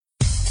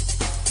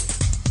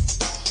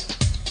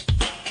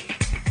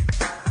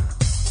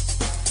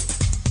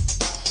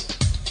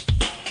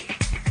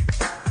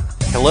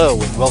Hello,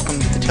 and welcome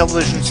to the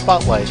Television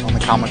Spotlight on the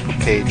Comic Book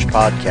Page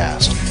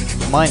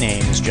podcast. My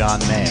name is John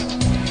Mayo.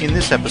 In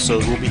this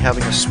episode, we'll be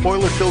having a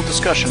spoiler-filled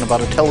discussion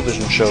about a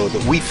television show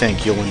that we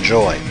think you'll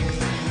enjoy.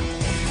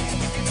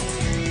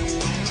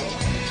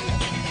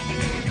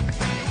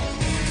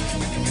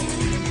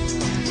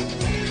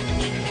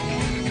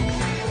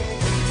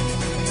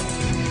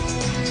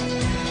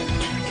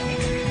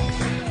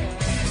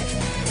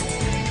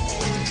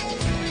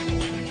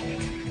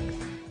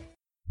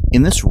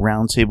 In this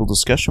roundtable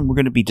discussion, we're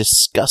going to be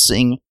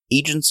discussing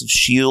Agents of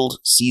S.H.I.E.L.D.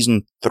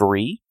 Season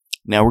 3.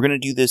 Now, we're going to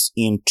do this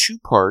in two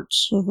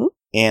parts,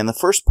 and the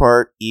first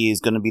part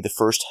is going to be the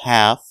first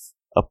half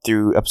up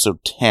through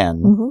episode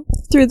 10.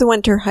 Through the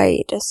winter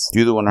hiatus.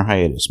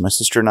 My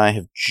sister and I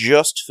have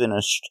just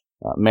finished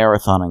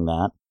marathoning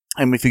that,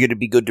 and we figured it'd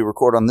be good to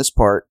record on this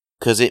part,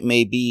 because it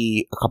may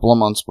be a couple of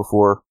months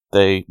before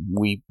they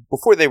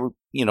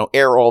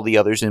air all the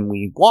others and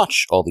we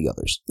watch all the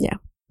others. Yeah.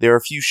 There are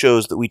a few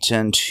shows that we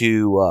tend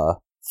to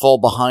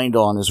fall behind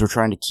on as we're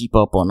trying to keep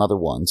up on other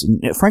ones.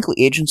 And frankly,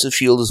 Agents of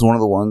S.H.I.E.L.D. is one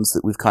of the ones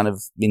that we've kind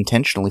of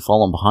intentionally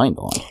fallen behind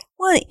on.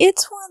 Well,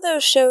 it's one of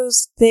those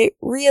shows that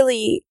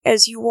really,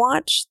 as you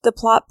watch the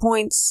plot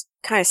points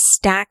kind of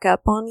stack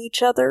up on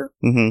each other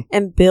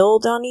and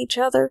build on each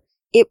other,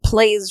 it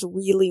plays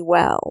really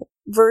well.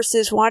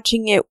 Versus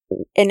watching it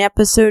an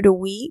episode a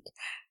week,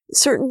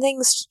 certain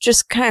things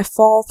just kind of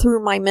fall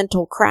through my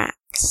mental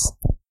cracks.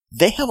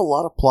 They have a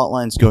lot of plot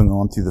lines going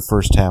on through the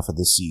first half of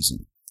this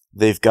season.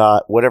 They've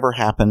got whatever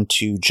happened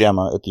to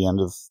Gemma at the end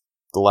of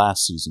the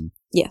last season.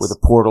 Yes. Where the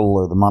portal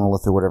or the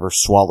monolith or whatever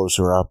swallows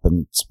her up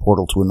and it's a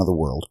portal to another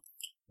world.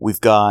 We've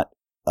got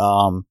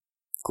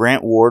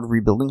Grant Ward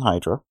rebuilding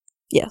Hydra.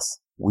 Yes.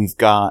 We've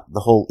got the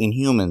whole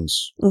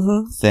Inhumans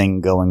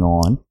thing going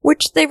on.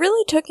 Which they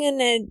really took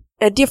in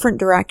a different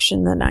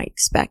direction than I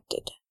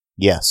expected.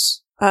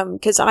 Yes.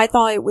 Because I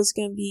thought it was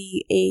going to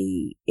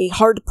be a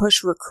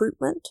hard-push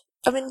recruitment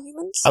of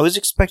Inhumans. I was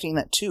expecting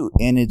that too,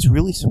 and it's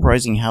really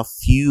surprising how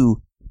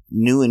few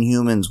new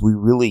Inhumans we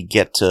really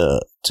get to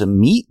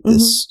meet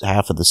this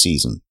half of the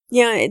season.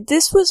 Yeah,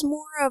 this was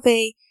more of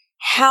a,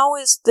 how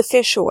is the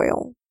fish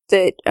oil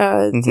that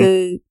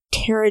the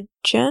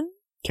Terrigen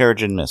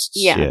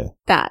mists? Yeah,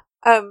 that.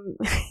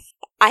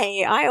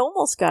 I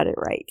almost got it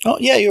right. Oh,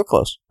 yeah, you were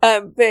close.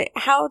 But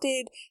how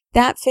did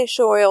that fish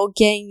oil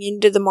getting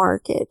into the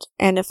market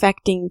and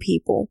affecting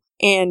people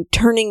and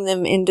turning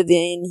them into the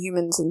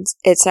Inhumans, and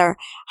etc.,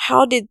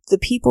 how did the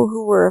people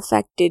who were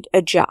affected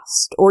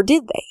adjust? Or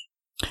did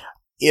they?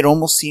 It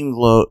almost seemed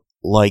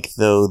like,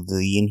 though,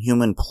 the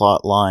Inhuman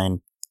plot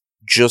line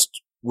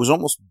just was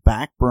almost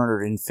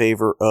backburnered in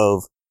favor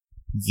of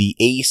the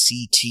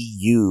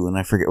ACTU, and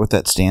I forget what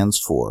that stands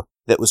for,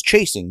 that was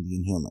chasing the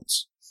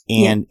Inhumans.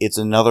 And it's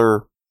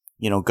another,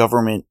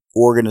 government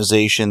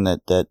organization that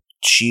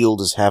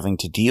S.H.I.E.L.D. is having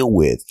to deal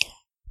with.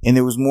 And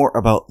there was more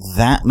about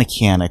that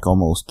mechanic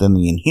almost than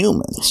the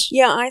Inhumans.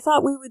 Yeah, I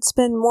thought we would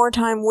spend more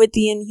time with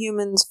the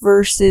Inhumans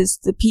versus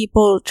the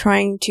people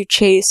trying to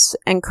chase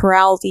and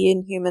corral the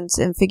Inhumans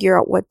and figure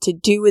out what to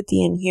do with the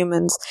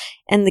Inhumans,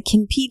 and the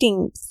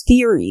competing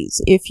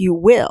theories, if you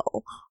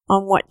will,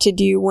 on what to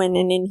do when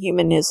an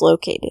Inhuman is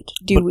located.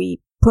 Do we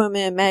put them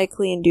in a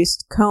medically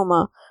induced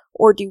coma,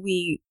 or do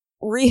we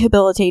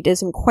rehabilitate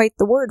isn't quite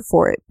the word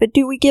for it, but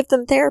do we give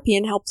them therapy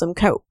and help them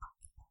cope?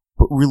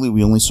 But really,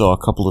 we only saw a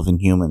couple of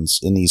Inhumans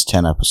in these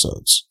 10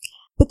 episodes.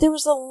 But there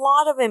was a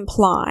lot of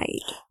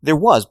implied. There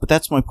was, but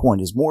that's my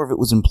point, is more of it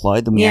was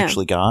implied than we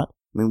actually got.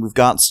 I mean, we've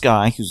got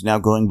Skye, who's now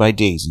going by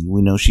Daisy.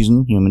 We know she's an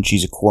Inhuman.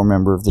 She's a core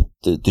member of the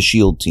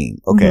S.H.I.E.L.D. team.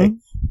 Okay,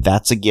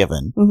 that's a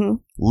given.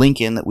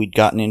 Lincoln, that we'd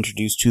gotten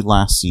introduced to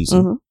last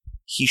season,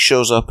 he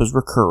shows up as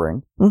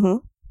recurring.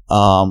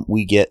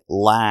 We get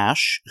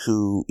Lash,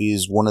 who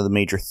is one of the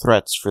major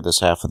threats for this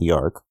half of the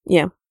arc.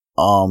 Yeah.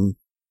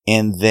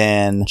 And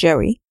then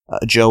Joey.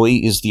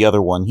 Joey is the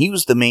other one. He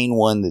was the main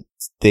one that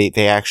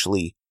they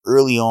actually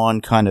early on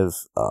kind of,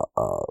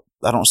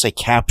 I don't say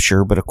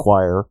capture, but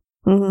acquire,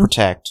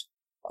 protect.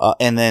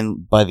 And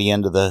then by the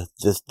end of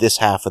this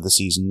half of the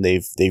season,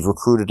 they've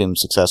recruited him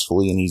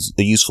successfully, and he's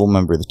a useful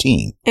member of the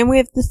team. And we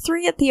have the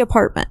three at the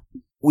apartment.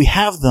 We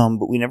have them,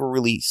 but we never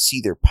really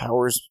see their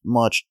powers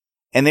much,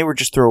 and they were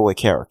just throwaway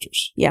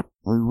characters. Yeah.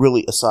 We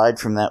really, aside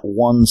from that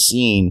one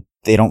scene,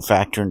 they don't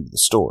factor into the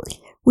story.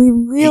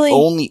 The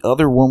only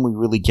other one we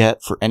really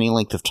get for any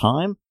length of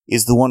time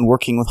is the one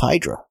working with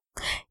Hydra.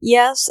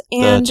 Yes,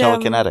 and the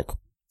telekinetic.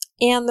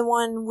 And the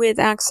one with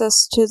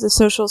access to the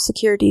Social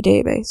Security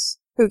database,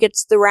 who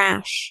gets the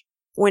rash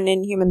when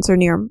Inhumans are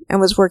near him,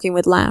 and was working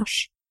with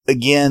Lash.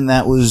 Again,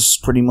 that was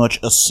pretty much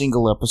a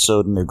single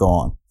episode and they're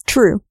gone.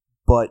 True.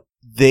 But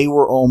they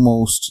were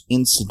almost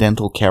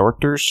incidental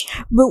characters.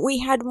 But we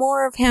had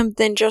more of him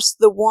than just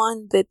the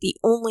one that the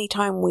only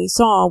time we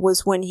saw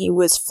was when he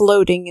was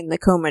floating in the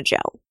coma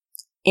gel.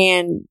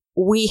 And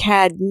we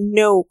had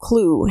no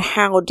clue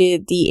how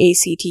did the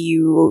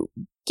ACTU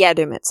get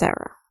him,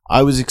 etc.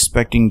 I was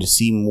expecting to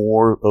see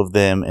more of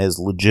them as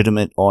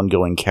legitimate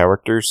ongoing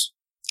characters.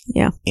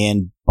 Yeah.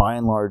 And by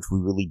and large, we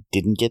really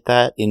didn't get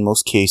that. In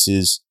most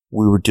cases,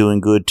 We were doing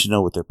good to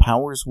know what their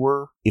powers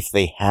were, if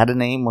they had a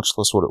name, much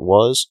less what it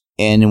was.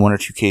 And in one or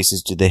two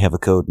cases, did they have a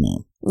code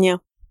name? Yeah.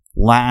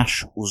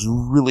 Lash was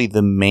really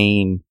the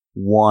main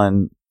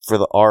one for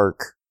the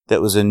arc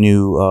that was a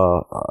new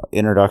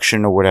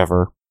introduction or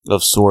whatever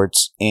of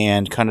sorts,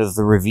 and kind of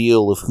the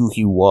reveal of who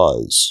he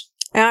was.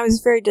 And I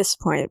was very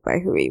disappointed by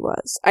who he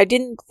was. I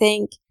didn't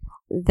think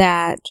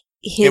that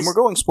his... And we're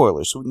going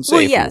spoilers, so we can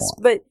say if you want.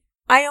 But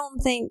I don't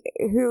think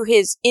who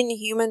his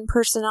inhuman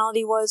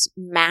personality was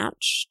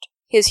matched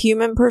his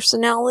human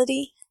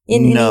personality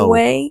in any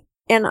way.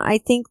 And I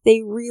think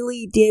they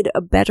really did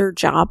a better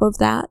job of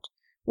that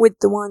with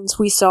the ones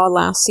we saw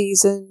last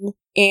season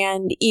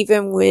and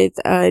even with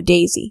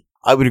Daisy.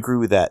 I would agree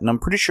with that. And I'm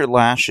pretty sure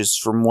Lash is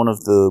from one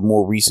of the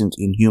more recent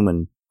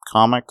Inhuman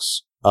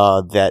comics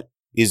that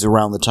is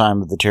around the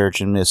time of the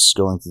Terrigen Mists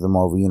going through the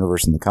Marvel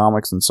Universe and the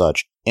comics and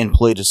such, and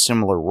played a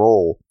similar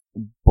role.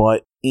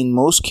 But in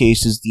most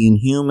cases, the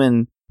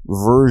Inhuman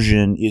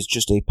version is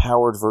just a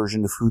powered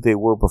version of who they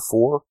were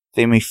before.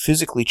 They may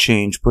physically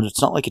change, but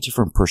it's not like a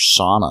different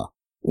persona.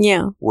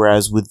 Yeah.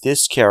 Whereas with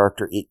this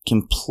character, it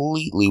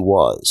completely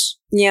was.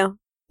 Yeah.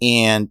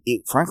 And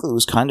it, frankly,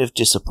 was kind of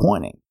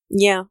disappointing.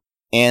 Yeah.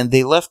 And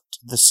they left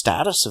the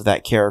status of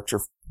that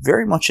character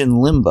very much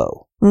in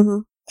limbo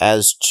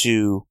as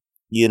to,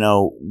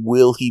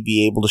 will he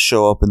be able to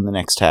show up in the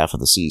next half of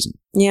the season?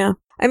 Yeah.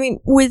 I mean,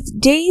 with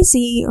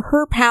Daisy,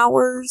 her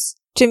powers,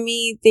 to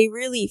me, they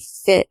really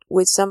fit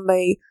with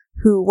somebody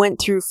who went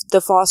through the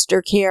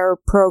foster care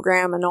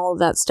program and all of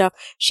that stuff.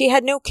 She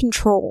had no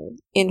control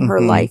in her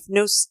life,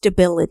 no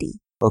stability.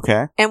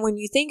 Okay. And when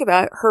you think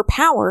about it, her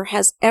power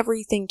has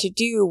everything to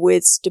do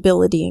with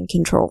stability and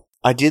control.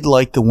 I did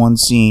like the one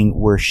scene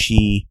where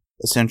she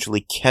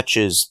essentially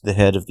catches the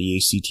head of the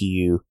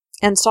ACTU.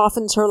 And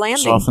softens her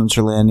landing. Softens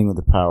her landing with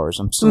the powers.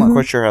 I'm still not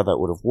quite sure how that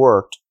would have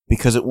worked,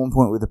 because at one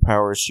point with the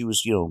powers, she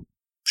was,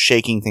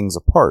 shaking things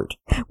apart.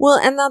 Well,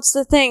 and that's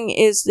the thing,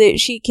 is that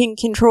she can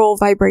control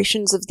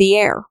vibrations of the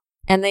air.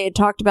 And they had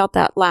talked about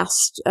that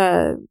last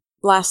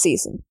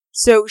season.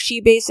 So she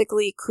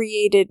basically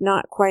created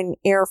not quite an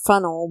air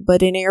funnel,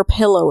 but an air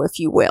pillow, if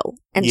you will,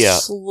 and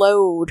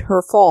slowed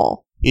her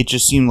fall. It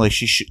just seemed like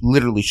she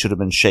literally should have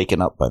been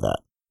shaken up by that.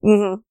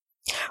 Mm-hmm.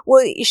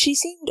 Well, she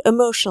seemed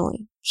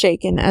emotionally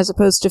shaken as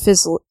opposed to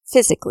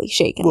physically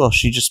shaken. Well,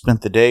 she just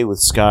spent the day with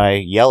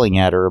Skye yelling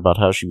at her about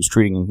how she was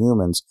treating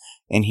Inhumans,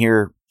 and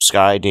here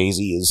Skye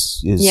Daisy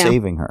is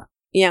saving her.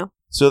 Yeah.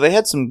 So they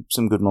had some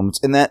good moments,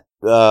 and that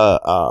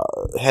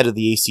head of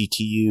the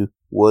ACTU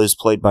was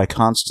played by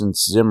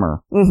Constance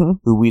Zimmer,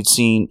 who we'd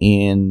seen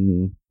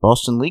in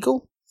Boston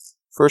Legal?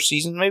 First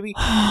season, maybe?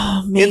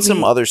 In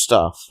some other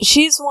stuff.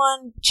 She's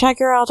one. Check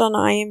her out on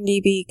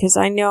IMDb, because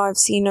I know I've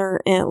seen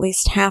her in at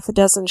least half a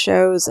dozen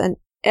shows, and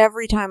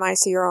every time I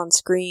see her on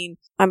screen,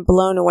 I'm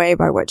blown away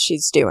by what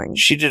she's doing.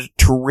 She did a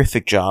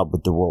terrific job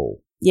with the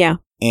role. Yeah.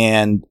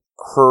 And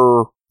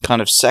her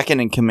kind of second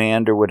in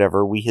command or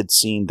whatever, we had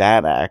seen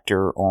that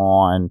actor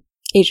on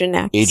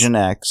Agent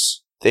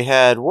X. They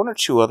had one or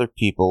two other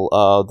people.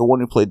 The one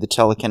who played the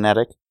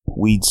telekinetic,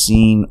 we'd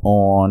seen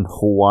on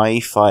Hawaii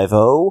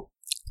Five-0.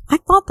 I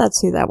thought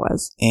that's who that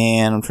was.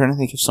 And I'm trying to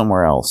think of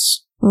somewhere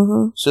else.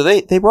 Mm-hmm. So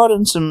they brought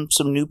in some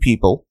new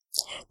people.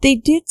 They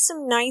did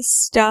some nice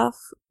stuff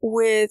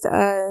with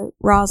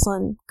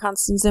Rosalind,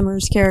 Constance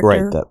Zimmer's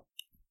character, right,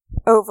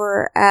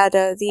 over at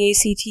the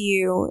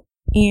ACTU,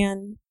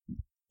 and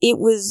it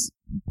was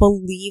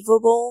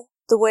believable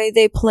the way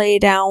they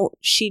played out.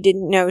 She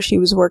didn't know she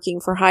was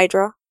working for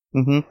Hydra.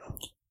 Mm-hmm.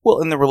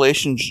 Well, and the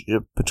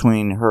relationship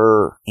between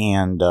her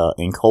and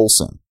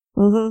Coulson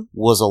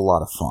was a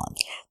lot of fun.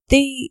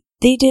 They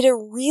did a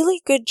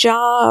really good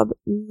job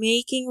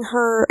making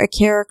her a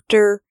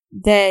character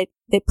that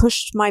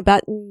pushed my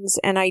buttons,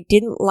 and I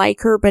didn't like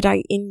her, but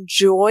I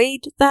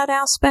enjoyed that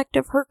aspect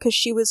of her because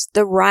she was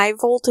the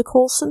rival to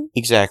Coulson.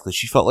 Exactly.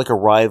 She felt like a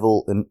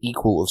rival, an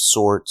equal of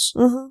sorts.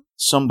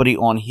 Somebody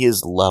on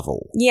his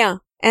level. Yeah,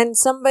 and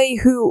somebody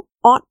who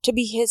ought to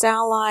be his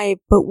ally,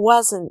 but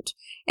wasn't.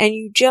 And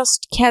you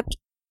just kept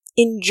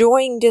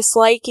enjoying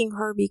disliking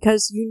her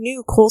because you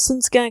knew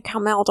Coulson's going to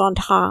come out on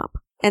top.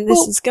 And this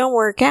is going to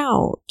work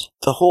out.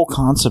 The whole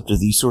concept of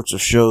these sorts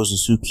of shows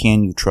is who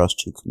can you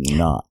trust, who can you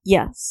not.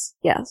 Yes.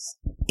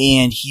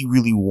 And he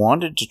really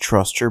wanted to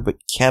trust her, but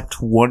kept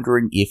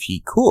wondering if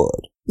he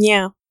could.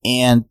 Yeah.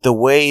 And the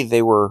way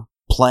they were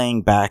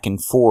playing back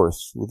and forth,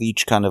 with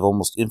each kind of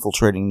almost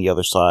infiltrating the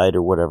other side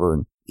or whatever,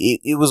 and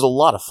it was a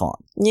lot of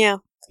fun. Yeah.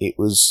 It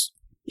was...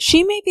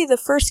 She may be the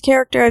first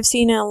character I've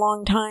seen in a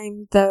long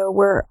time, though,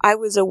 where I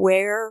was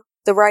aware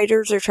the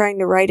writers are trying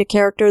to write a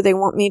character they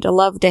want me to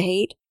love to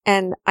hate.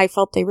 And I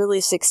felt they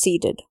really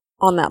succeeded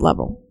on that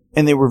level.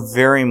 And they were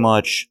very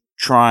much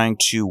trying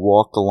to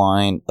walk the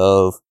line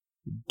of,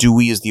 do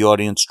we as the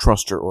audience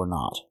trust her or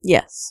not?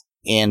 Yes.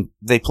 And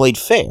they played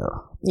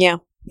fair. Yeah.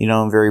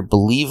 Very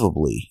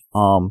believably.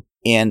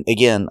 And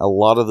again, a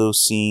lot of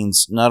those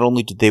scenes, not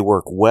only did they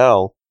work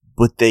well,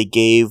 but they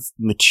gave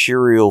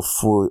material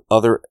for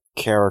other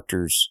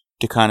characters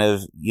to kind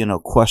of,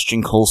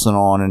 question Coulson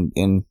on,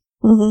 and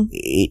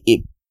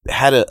it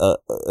had a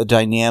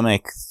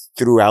dynamic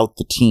throughout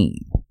the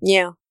team.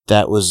 Yeah.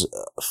 That was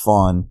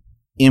fun.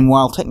 And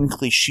while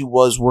technically she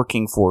was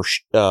working for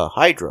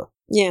Hydra,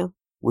 Yeah.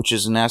 which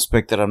is an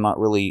aspect that I'm not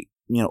really,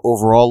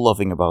 overall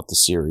loving about the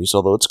series,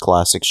 although it's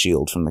classic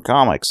S.H.I.E.L.D. from the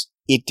comics,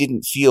 it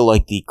didn't feel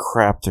like the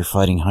crap they're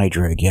fighting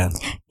Hydra again.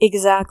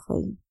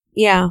 Exactly.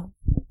 Yeah.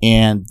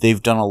 And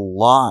they've done a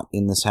lot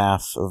in this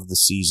half of the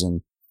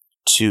season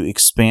to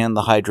expand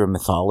the Hydra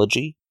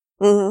mythology.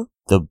 Mm-hmm.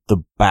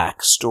 The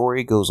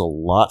backstory goes a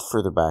lot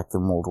further back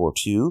than World War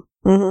II.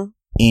 Mm-hmm.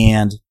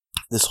 And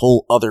this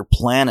whole other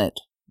planet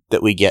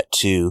that we get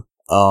to,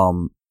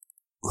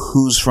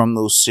 who's from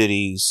those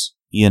cities,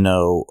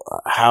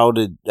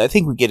 I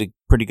think we get a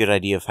pretty good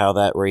idea of how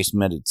that race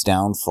met its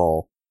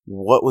downfall.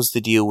 What was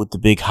the deal with the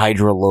big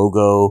Hydra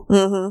logo?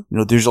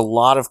 Mm-hmm. There's a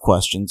lot of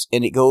questions,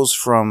 and it goes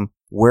from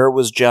where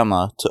was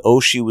Gemma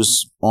to, she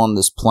was on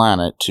this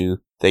planet to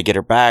they get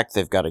her back,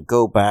 they've got to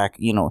go back.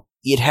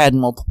 It had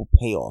multiple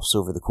payoffs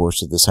over the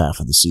course of this half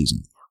of the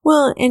season.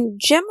 Well, and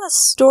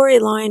Gemma's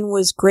storyline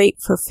was great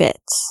for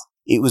Fitz.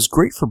 It was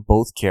great for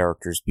both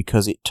characters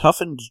because it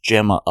toughened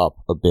Gemma up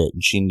a bit,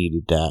 and she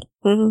needed that.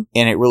 Mm-hmm.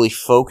 And it really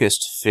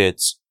focused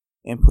Fitz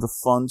and put a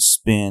fun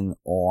spin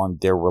on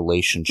their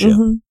relationship.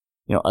 Mm-hmm.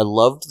 I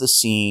loved the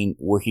scene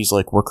where he's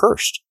like, we're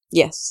cursed.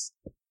 Yes.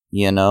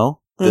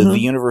 The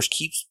universe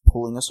keeps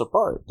pulling us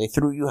apart. They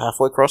threw you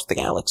halfway across the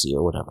galaxy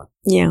or whatever.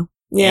 Yeah.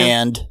 Yeah.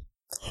 And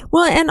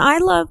I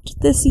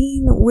loved the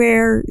scene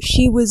where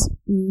she was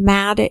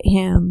mad at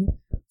him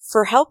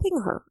for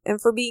helping her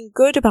and for being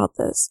good about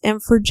this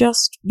and for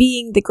just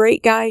being the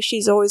great guy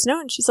she's always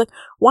known. She's like,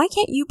 why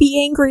can't you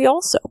be angry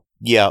also?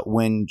 Yeah,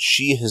 when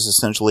she has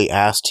essentially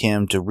asked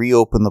him to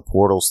reopen the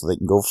portal so they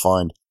can go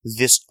find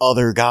this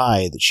other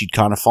guy that she'd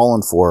kind of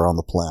fallen for on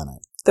the planet.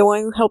 The one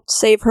who helped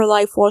save her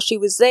life while she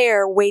was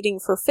there, waiting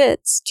for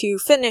Fitz to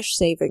finish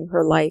saving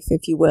her life,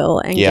 if you will,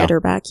 and get her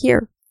back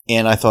here.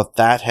 And I thought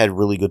that had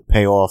really good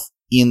payoff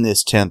in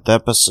this 10th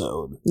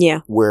episode.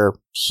 Yeah. Where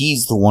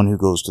he's the one who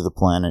goes to the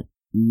planet,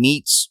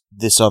 meets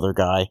this other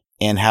guy,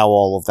 and how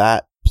all of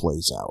that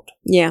plays out.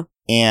 Yeah.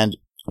 And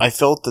I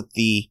felt that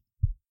the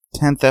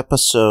 10th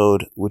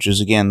episode, which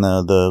is again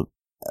the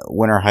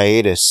winter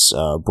hiatus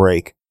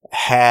break,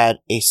 had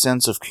a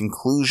sense of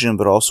conclusion,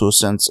 but also a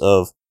sense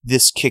of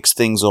this kicks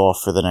things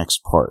off for the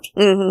next part.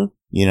 Mm-hmm.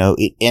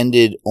 It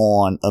ended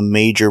on a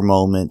major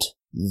moment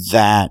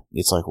that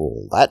it's like,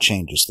 well, that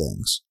changes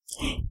things.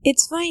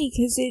 It's funny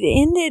because it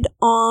ended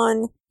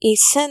on a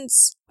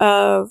sense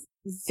of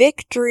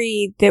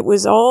victory that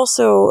was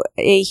also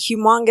a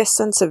humongous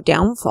sense of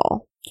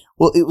downfall.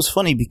 Well, it was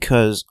funny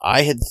because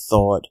I had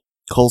thought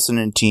Coulson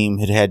and team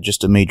had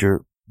just a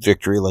major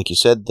victory, like you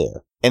said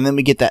there. And then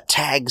we get that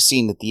tag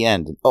scene at the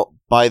end. And, oh,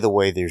 by the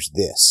way, there's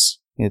this.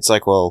 And it's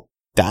like, well,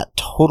 that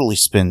totally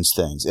spins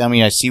things. I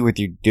mean, I see what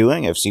you're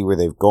doing. I see where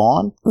they've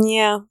gone.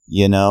 Yeah.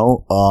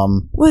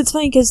 Well, it's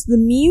funny because the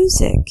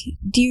music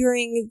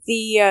during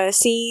the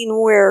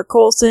scene where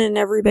Coulson and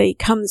everybody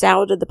comes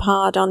out of the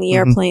pod on the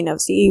airplane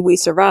of "See, we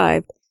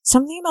survived,"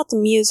 something about the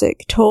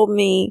music told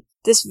me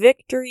this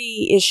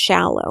victory is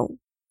shallow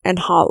and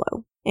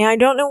hollow. And I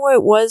don't know what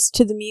it was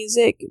to the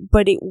music,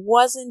 but it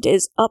wasn't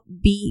as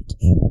upbeat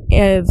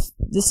if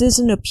this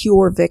isn't a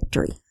pure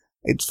victory.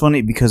 It's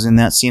funny because in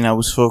that scene I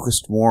was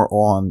focused more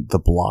on the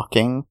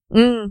blocking.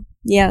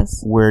 Yes.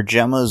 Where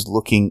Gemma's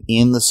looking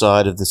in the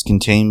side of this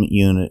containment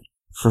unit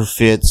for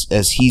Fitz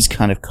as he's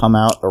kind of come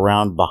out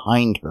around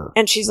behind her.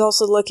 And she's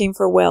also looking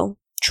for Will.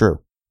 True.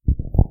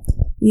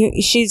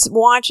 She's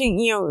watching,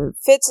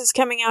 Fitz is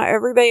coming out,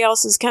 everybody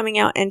else is coming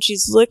out, and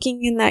she's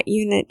looking in that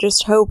unit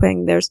just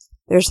hoping there's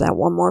that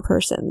one more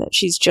person that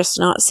she's just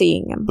not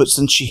seeing him. But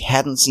since she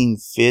hadn't seen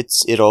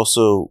Fitz, it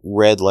also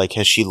read like,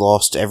 has she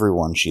lost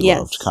everyone she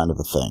loved, kind of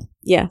a thing.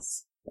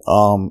 Yes.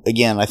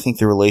 Again, I think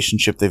the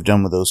relationship they've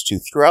done with those two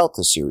throughout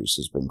the series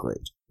has been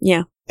great.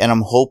 Yeah. And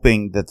I'm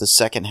hoping that the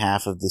second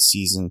half of this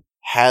season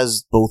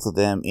has both of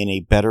them in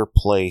a better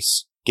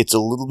place, gets a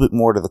little bit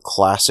more to the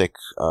classic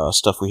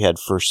stuff we had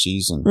first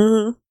season,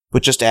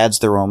 but just adds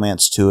the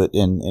romance to it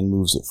and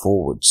moves it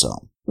forward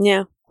some.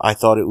 Yeah. I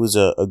thought it was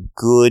a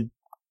good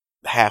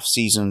half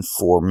season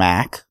for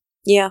Mac.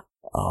 Yeah.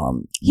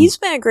 He's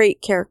been a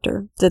great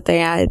character that they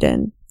added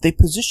in. They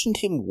positioned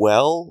him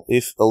well,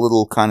 if a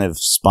little kind of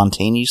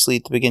spontaneously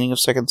at the beginning of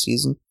second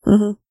season.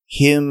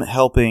 Him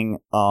helping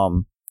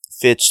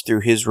Fitz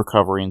through his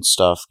recovery and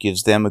stuff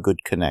gives them a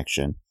good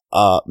connection.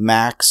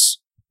 Mac's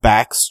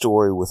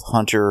backstory with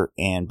Hunter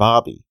and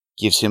Bobby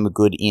gives him a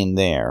good in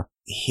there.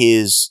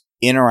 His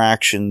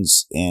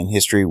interactions and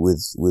history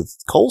with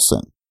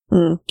Coulson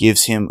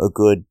gives him a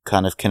good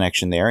kind of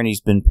connection there, and he's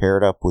been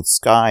paired up with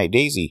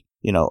Daisy,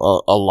 a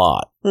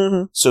lot.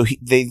 So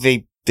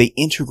they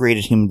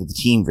integrated him into the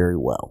team very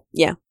well.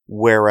 Yeah.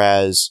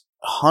 Whereas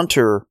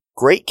Hunter,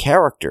 great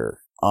character,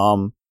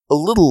 a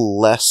little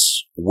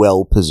less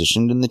well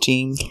positioned in the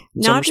team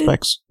in some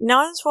respects.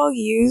 Not as well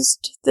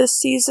used this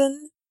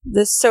season,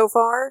 so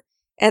far.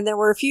 And there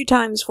were a few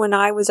times when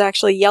I was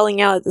actually yelling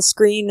out at the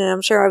screen, and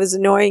I'm sure I was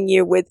annoying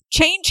you with,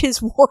 change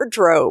his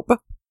wardrobe.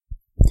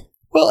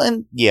 Well,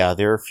 and yeah,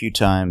 there are a few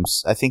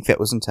times, I think that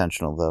was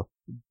intentional though,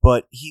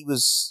 but he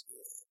was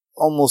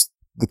almost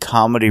the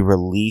comedy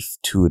relief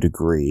to a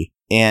degree,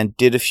 and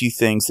did a few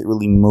things that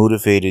really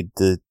motivated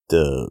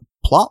the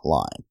plot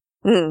line.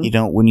 Mm. You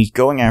know, when he's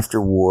going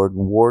after Ward,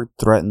 and Ward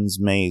threatens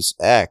May's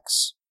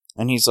ex,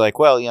 and he's like,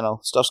 well, you know,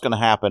 stuff's gonna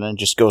happen, and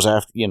just goes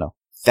after, you know,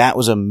 that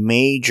was a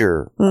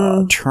major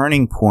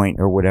turning point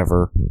or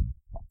whatever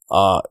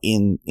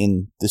in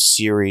the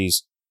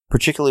series,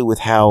 particularly with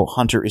how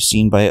Hunter is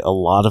seen by a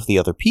lot of the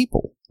other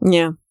people.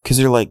 Yeah. Because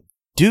they're like,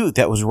 dude,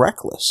 that was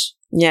reckless.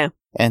 Yeah.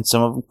 And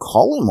some of them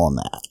call him on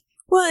that.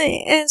 Well,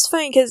 and it's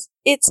funny because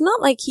it's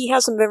not like he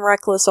hasn't been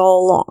reckless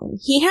all along.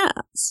 He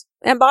has.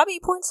 And Bobby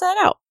points that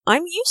out.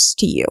 I'm used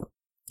to you.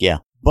 Yeah.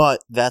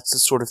 But that's the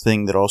sort of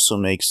thing that also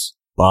makes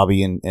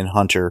Bobby and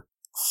Hunter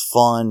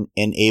fun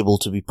and able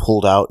to be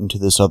pulled out into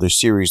this other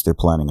series they're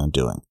planning on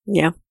doing.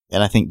 Yeah.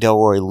 And I think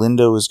Delroy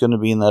Lindo is going to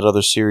be in that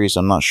other series.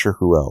 I'm not sure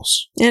who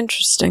else.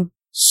 Interesting.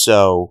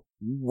 So,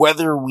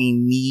 whether we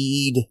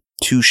need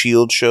 2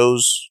 S.H.I.E.L.D.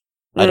 shows,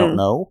 I don't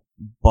know.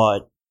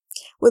 But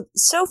well,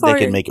 so far,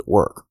 they can make it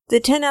work.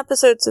 The 10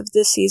 episodes of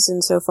this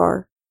season so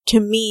far, to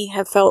me,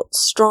 have felt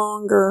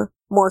stronger,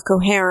 more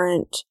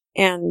coherent,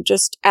 and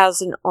just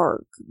as an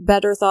arc,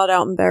 better thought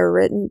out and better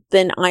written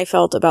than I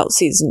felt about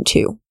season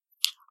 2.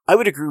 I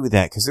would agree with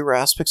that, because there were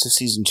aspects of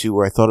season 2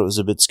 where I thought it was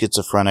a bit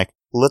schizophrenic.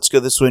 Let's go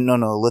this way. No,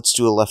 let's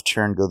do a left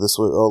turn, go this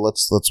way. Oh,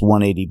 let's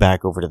 180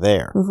 back over to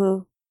there.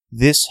 Mm-hmm.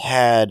 This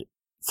had,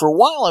 for a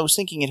while I was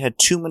thinking it had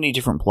too many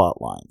different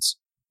plot lines,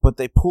 but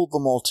they pulled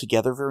them all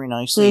together very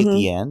nicely at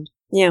the end.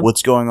 Yeah.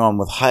 What's going on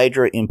with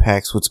Hydra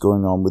impacts what's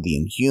going on with the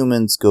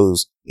Inhumans,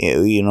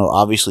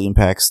 obviously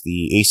impacts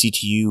the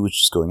ACTU,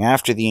 which is going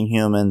after the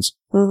Inhumans.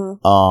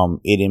 Mm-hmm.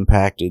 It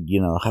impacted,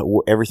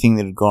 everything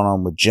that had gone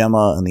on with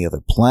Gemma and the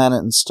other planet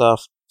and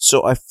stuff.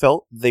 So I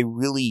felt they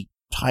really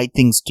tied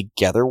things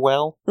together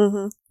well,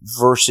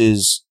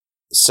 versus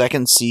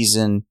second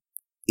season,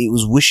 it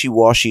was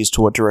wishy-washy as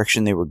to what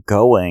direction they were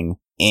going,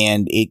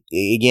 and it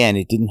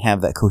didn't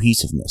have that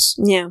cohesiveness.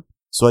 Yeah.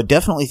 So I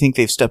definitely think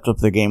they've stepped up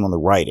their game on the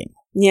writing.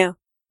 Yeah.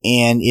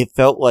 And it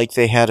felt like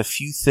they had a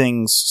few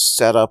things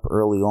set up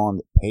early on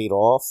that paid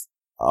off,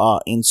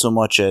 in so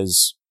much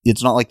as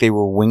it's not like they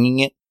were winging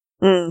it.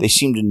 They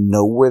seemed to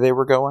know where they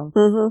were going.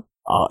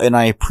 And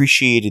I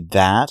appreciated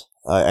that.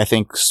 I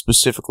think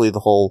specifically the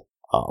whole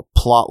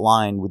plot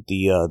line with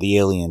the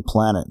alien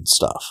planet and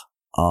stuff.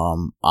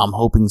 I'm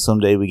hoping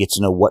someday we get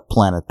to know what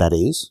planet that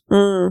is,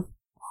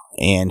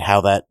 and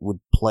how that would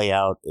play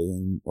out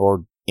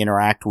or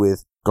interact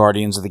with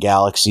Guardians of the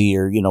Galaxy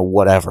or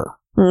whatever.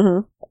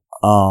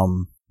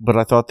 But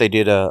I thought they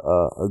did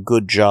a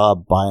good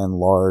job by and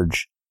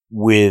large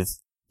with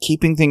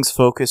keeping things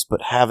focused,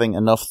 but having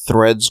enough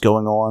threads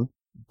going on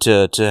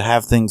to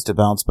have things to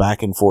bounce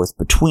back and forth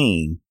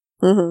between.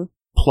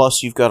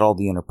 Plus, you've got all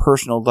the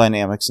interpersonal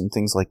dynamics and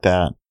things like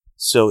that.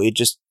 So it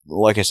just,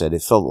 like I said,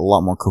 it felt a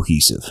lot more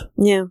cohesive.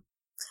 Yeah.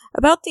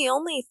 About the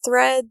only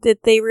thread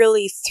that they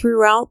really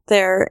threw out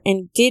there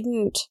and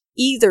didn't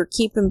either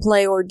keep in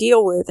play or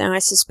deal with, and I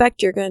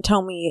suspect you're going to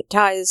tell me it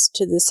ties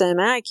to the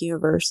cinematic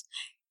universe,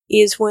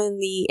 is when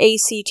the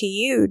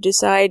ACTU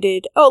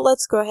decided,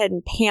 let's go ahead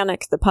and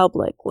panic the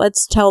public.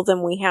 Let's tell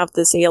them we have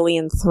this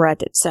alien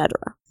threat, etc.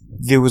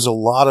 There was a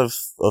lot of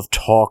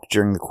talk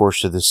during the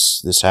course of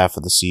this half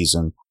of the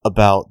season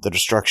about the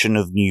destruction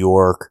of New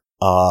York,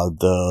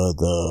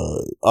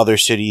 the other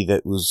city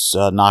that was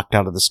knocked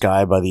out of the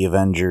sky by the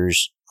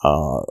Avengers,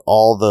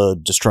 all the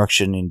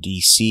destruction in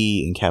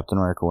DC and Captain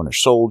America Winter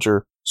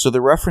Soldier. So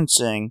they're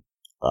referencing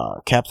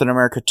Captain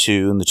America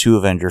 2 and the 2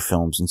 Avenger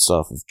films and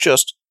stuff of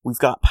just, we've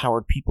got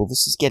powered people,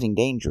 this is getting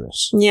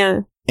dangerous.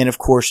 Yeah. And of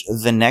course,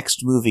 the next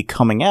movie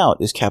coming out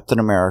is Captain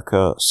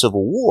America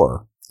Civil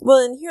War. Well,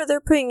 and here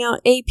they're putting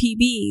out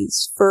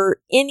APBs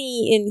for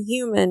any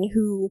Inhuman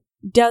who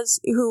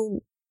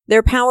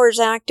their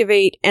powers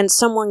activate and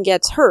someone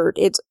gets hurt.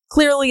 It's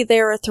clearly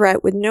they're a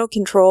threat with no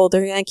control.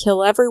 They're going to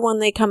kill everyone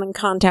they come in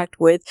contact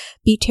with,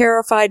 be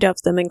terrified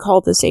of them, and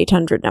call this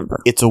 800 number.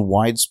 It's a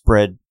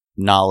widespread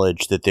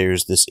knowledge that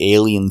there's this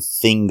alien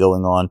thing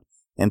going on,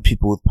 and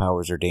people with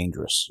powers are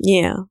dangerous.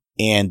 Yeah.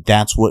 And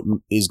that's what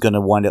is going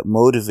to wind up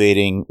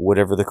motivating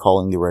whatever they're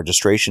calling the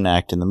Registration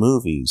Act in the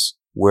movies,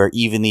 where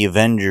even the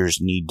Avengers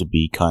need to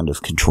be kind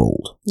of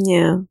controlled.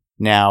 Yeah.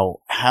 Now,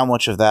 how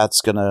much of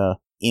that's going to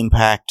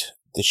impact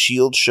the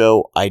S.H.I.E.L.D.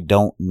 show, I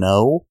don't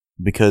know,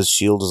 because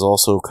S.H.I.E.L.D. is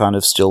also kind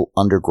of still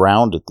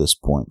underground at this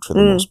point, for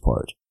the most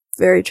part.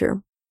 Very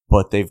true.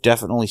 But they've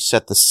definitely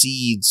set the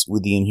seeds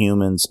with the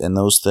Inhumans and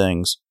those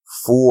things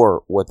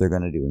for what they're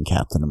going to do in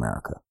Captain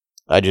America.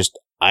 I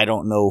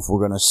don't know if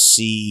we're going to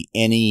see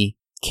any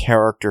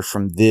character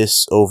from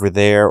this over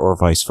there or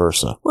vice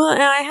versa. Well,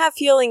 and I have a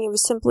feeling it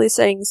was simply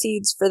setting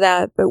seeds for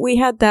that, but we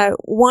had that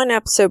one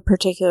episode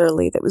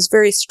particularly that was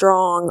very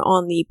strong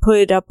on the put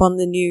it up on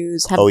the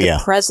news, have the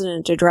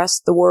president address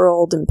the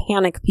world and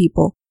panic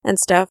people and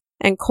stuff.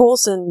 And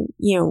Coulson,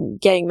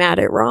 getting mad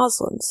at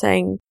Rosalind,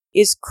 saying,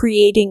 is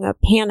creating a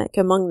panic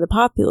among the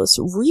populace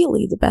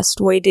really the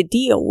best way to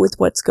deal with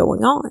what's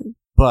going on?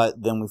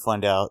 But then we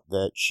find out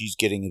that she's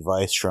getting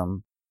advice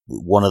from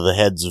one of the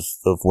heads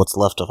of what's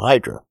left of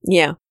Hydra.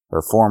 Yeah.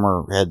 Or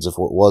former heads of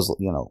what was,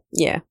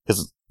 Yeah.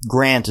 Because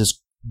Grant is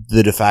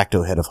the de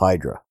facto head of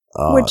Hydra.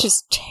 Which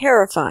is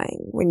terrifying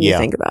when you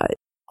think about it.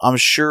 I'm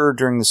sure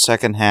during the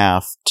second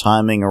half,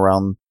 timing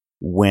around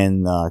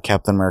when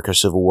Captain America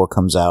Civil War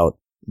comes out,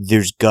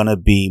 there's gonna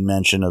be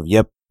mention of,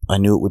 yep, I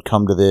knew it would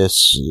come to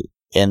this,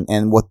 and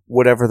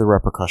whatever the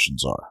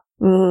repercussions are.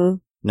 Mm-hmm.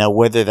 Now,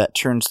 whether that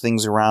turns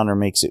things around or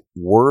makes it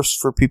worse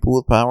for people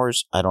with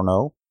powers, I don't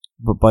know.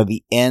 But by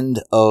the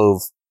end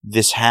of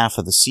this half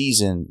of the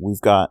season,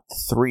 we've got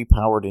 3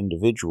 powered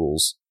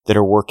individuals that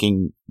are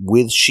working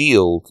with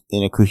S.H.I.E.L.D.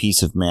 in a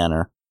cohesive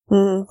manner,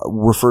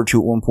 referred to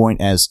at one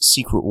point as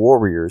Secret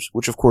Warriors,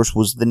 which of course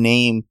was the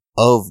name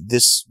of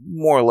this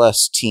more or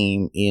less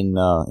team in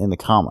the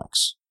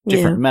comics.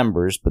 Different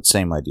members, but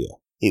same idea.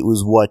 It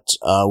was what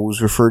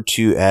was referred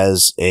to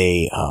as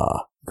a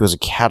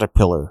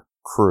caterpillar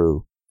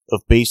crew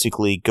of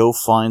basically go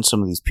find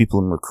some of these people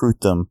and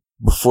recruit them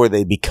before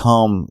they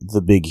become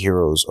the big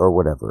heroes or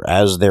whatever,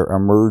 as they're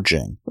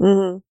emerging,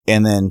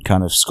 and then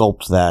kind of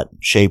sculpt that,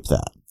 shape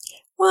that.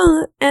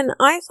 Well, and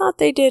I thought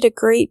they did a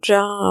great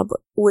job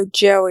with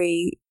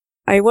Joey.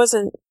 I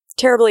wasn't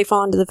terribly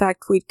fond of the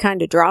fact we'd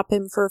kind of drop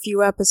him for a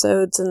few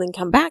episodes and then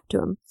come back to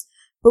him.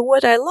 But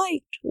what I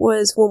liked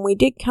was when we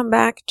did come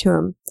back to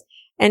him,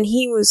 and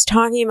he was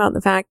talking about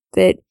the fact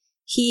that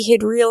he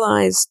had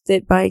realized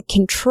that by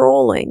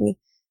controlling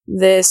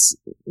this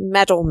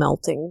metal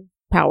melting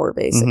power,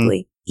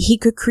 basically, he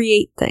could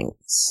create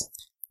things.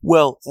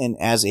 Well, and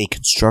as a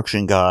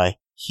construction guy,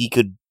 he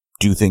could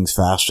do things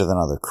faster than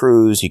other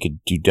crews. He could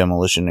do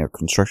demolition or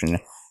construction.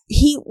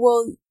 He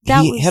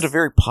had a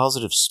very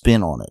positive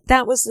spin on it.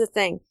 That was the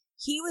thing.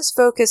 He was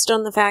focused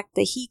on the fact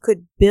that he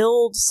could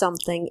build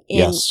something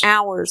in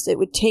hours that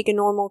would take a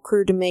normal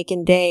crew to make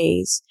in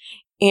days.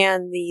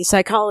 And the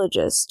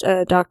psychologist,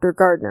 Dr.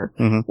 Gardner,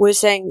 was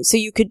saying, so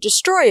you could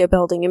destroy a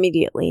building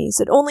immediately. He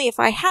said, only if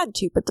I had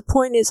to, but the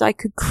point is I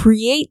could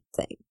create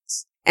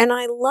things. And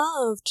I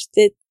loved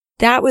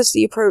that was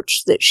the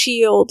approach that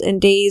S.H.I.E.L.D. and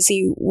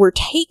Daisy were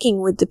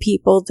taking with the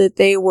people that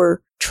they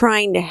were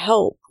trying to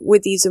help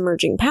with these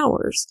emerging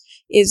powers.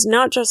 Is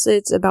not just that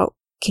it's about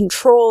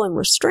control and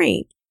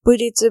restraint,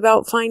 but it's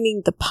about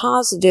finding the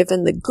positive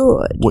and the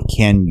good. What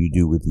can you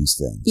do with these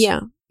things? Yeah.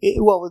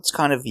 It's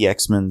kind of the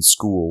X-Men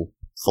school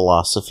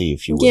philosophy,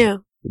 if you will. Yeah.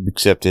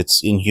 Except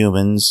it's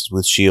Inhumans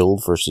with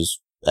S.H.I.E.L.D.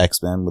 versus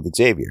X-Men with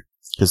Xavier.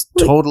 Because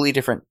totally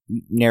different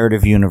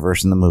narrative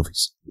universe in the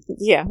movies.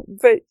 Yeah,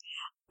 but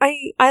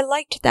I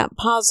liked that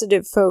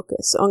positive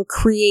focus on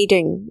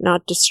creating,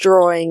 not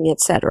destroying,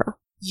 etc.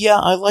 Yeah,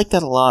 I like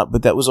that a lot,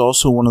 but that was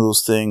also one of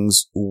those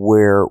things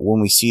where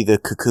when we see the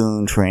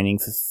Cocoon training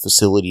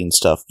facility and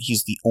stuff,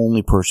 he's the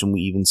only person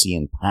we even see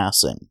in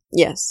passing.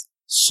 Yes.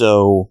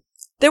 So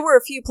there were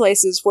a few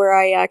places where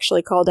I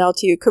actually called out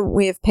to you, couldn't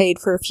we have paid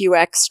for a few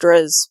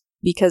extras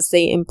because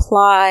they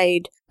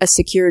implied a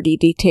security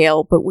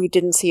detail, but we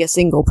didn't see a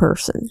single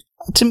person?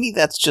 To me,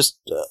 that's just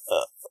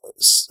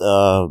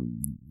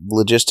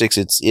logistics.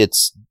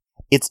 It's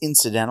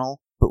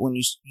incidental, but when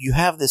you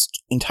have this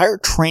entire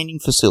training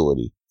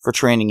facility for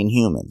training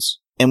Inhumans,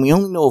 and we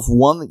only know of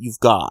one that you've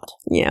got,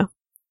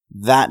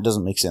 that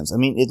doesn't make sense. I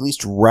mean, at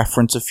least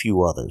reference a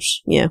few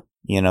others. Yeah.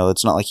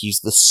 It's not like he's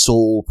the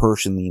sole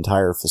person the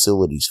entire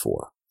facility's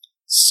for.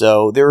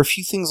 So there are a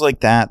few things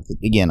like that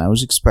again, I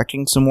was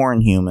expecting some more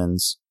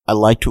Inhumans. I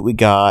liked what we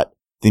got.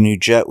 The new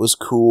jet was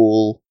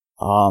cool.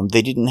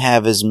 They didn't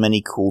have as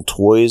many cool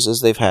toys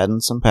as they've had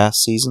in some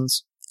past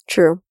seasons.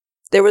 True.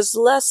 There was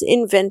less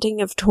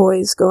inventing of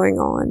toys going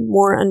on,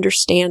 more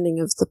understanding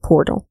of the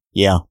portal.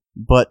 Yeah,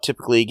 but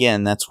typically,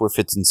 again, that's where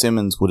Fitz and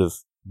Simmons would have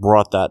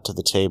brought that to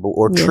the table,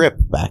 or Trip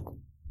back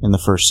in the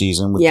first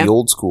season with the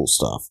old school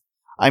stuff.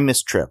 I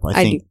miss Trip. I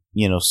think,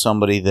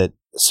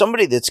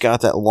 somebody that's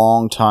got that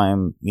long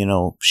time,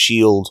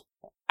 S.H.I.E.L.D.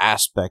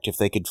 aspect, if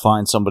they could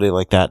find somebody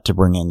like that to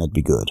bring in, that'd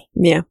be good.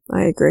 Yeah,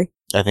 I agree.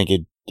 I think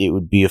it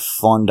would be a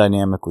fun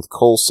dynamic with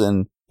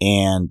Coulson,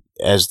 and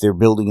as they're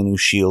building a new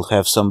S.H.I.E.L.D.,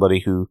 have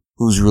somebody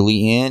who's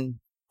really in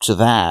to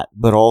that,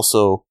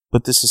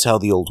 but this is how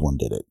the old one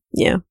did it.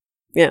 Yeah.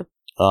 Yeah.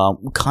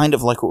 Kind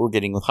of like what we're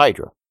getting with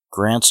Hydra.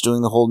 Grant's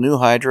doing the whole new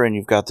Hydra, and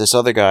you've got this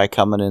other guy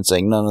coming in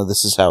saying, no,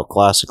 this is how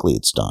classically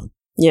it's done.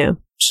 Yeah.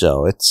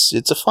 So it's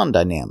a fun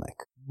dynamic.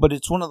 But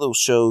it's one of those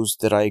shows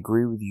that I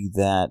agree with you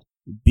that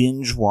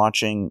binge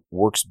watching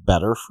works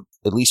better,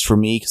 at least for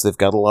me, because they've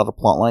got a lot of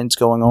plot lines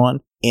going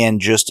on,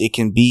 and just it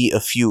can be a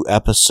few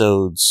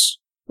episodes.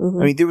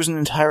 I mean, there was an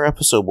entire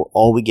episode where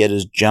all we get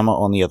is Gemma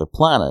on the other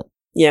planet.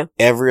 Yeah.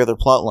 Every other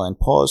plot line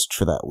paused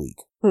for that week.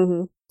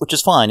 Which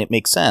is fine. It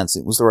makes sense.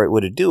 It was the right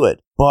way to do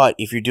it. But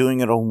if you're doing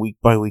it on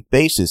week-by-week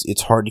basis,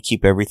 it's hard to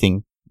keep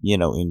everything,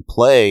 in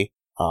play,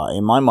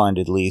 in my mind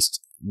at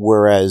least,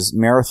 whereas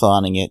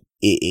marathoning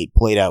it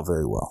played out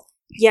very well.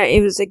 Yeah,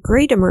 it was a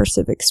great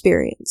immersive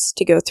experience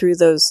to go through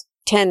those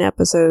 10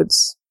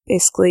 episodes,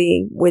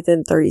 basically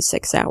within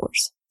 36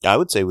 hours. I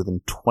would say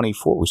within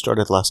 24. We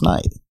started last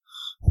night.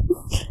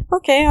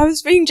 Okay, I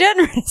was being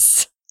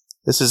generous.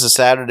 This is a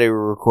Saturday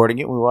we're recording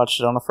it. We watched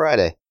it on a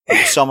Friday.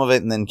 Some of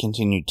it and then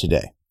continued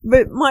today.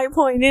 But my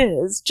point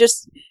is,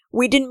 just,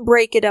 we didn't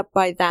break it up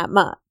by that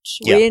much.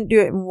 Yeah. We didn't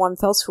do it in one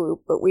fell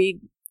swoop, but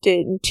we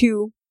did in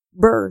 2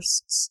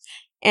 bursts.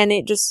 And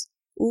it just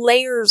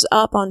layers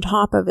up on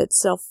top of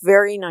itself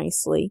very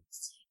nicely.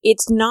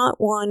 It's not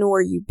one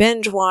where you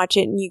binge watch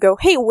it and you go,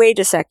 hey, wait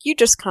a sec, you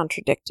just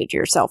contradicted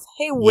yourself.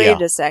 Hey,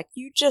 wait a sec,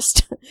 you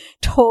just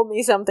told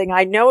me something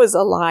I know is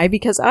a lie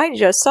because I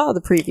just saw the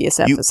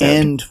previous episode. You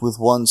end with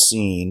one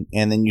scene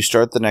and then you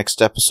start the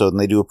next episode and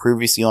they do a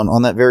previously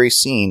on that very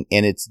scene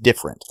and it's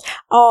different.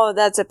 Oh,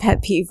 that's a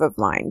pet peeve of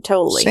mine,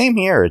 totally. Same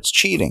here, it's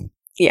cheating.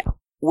 Yeah.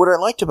 What I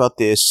liked about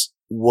this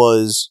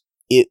was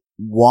it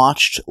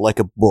watched like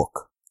a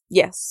book.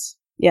 Yes.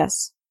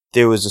 Yes.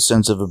 There was a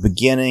sense of a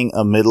beginning,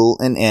 a middle,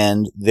 and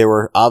end. There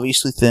were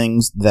obviously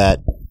things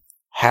that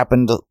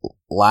happened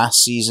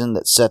last season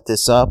that set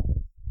this up.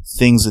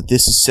 Things that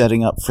this is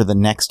setting up for the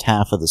next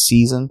half of the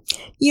season.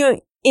 You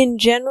know, in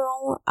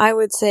general, I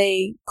would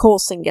say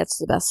Coulson gets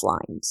the best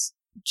lines.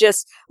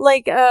 Just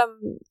like,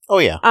 oh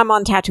yeah, I'm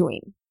on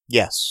Tatooine.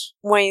 Yes.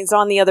 When he's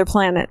on the other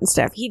planet and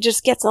stuff. He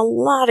just gets a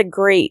lot of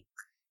great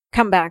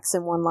comebacks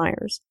and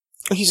one-liners.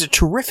 He's a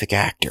terrific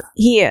actor.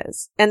 He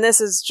is. And this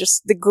is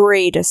just the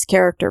greatest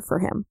character for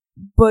him.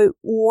 But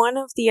one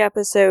of the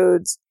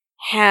episodes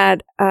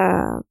had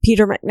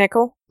Peter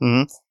McNichol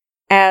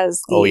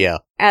as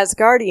the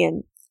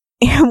Asgardian.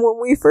 And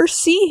when we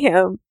first see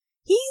him,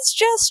 he's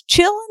just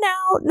chilling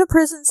out in a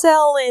prison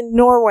cell in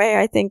Norway,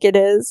 I think it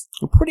is.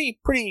 A pretty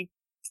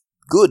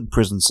good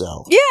prison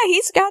cell. Yeah,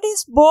 he's got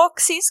his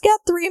books. He's got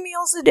 3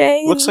 meals a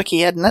day. Looks like he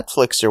had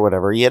Netflix or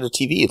whatever. He had a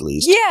TV at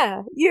least. Yeah,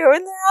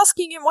 and they're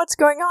asking him what's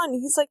going on.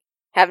 He's like,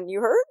 haven't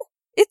you heard?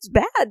 It's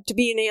bad to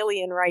be an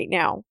alien right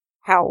now.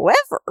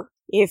 However,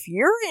 if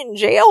you're in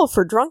jail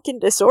for drunk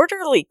and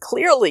disorderly,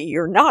 clearly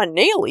you're not an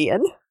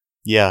alien.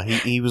 Yeah,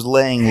 he was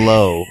laying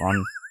low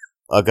on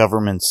a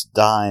government's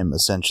dime,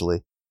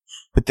 essentially.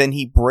 But then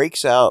he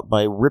breaks out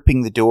by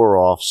ripping the door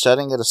off,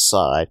 setting it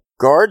aside.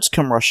 Guards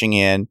come rushing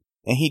in.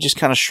 And he just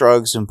kind of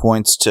shrugs and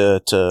points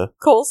to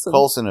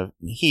Coulson.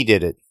 He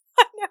did it.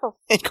 I know.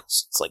 And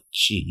Coulson's like,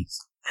 jeez.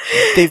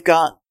 They've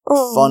got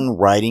fun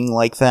writing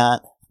like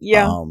that.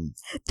 Yeah.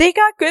 They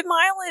got good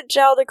mileage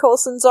out of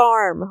Coulson's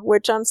arm,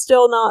 which I'm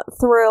still not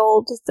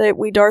thrilled that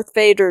we Darth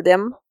Vader'd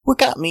him. What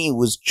got me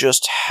was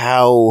just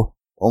how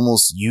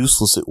almost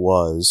useless it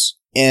was.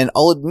 And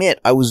I'll admit,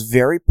 I was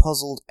very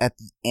puzzled at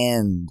the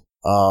end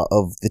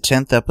of the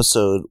 10th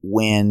episode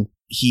when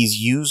he's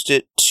used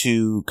it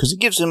to, because it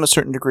gives him a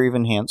certain degree of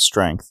enhanced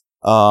strength.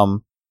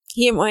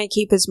 He might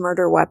keep his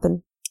murder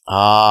weapon.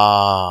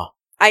 I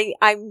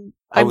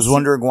was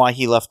wondering why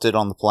he left it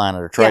on the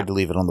planet, or tried to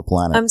leave it on the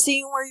planet. I'm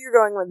seeing where you're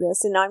going with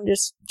this, and I'm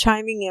just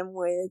chiming in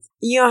with,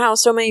 you know how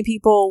so many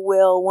people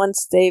will,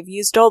 once they've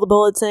used all the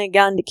bullets in a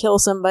gun to kill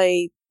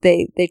somebody,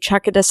 they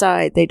chuck it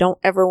aside. They don't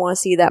ever want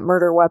to see that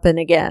murder weapon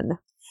again.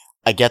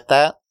 I get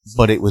that,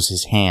 but it was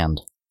his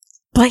hand.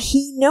 But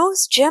he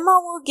knows Gemma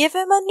will give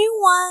him a new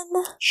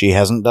one. She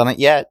hasn't done it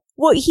yet.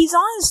 Well, he's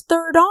on his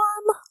 3rd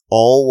arm.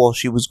 All while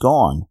she was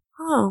gone.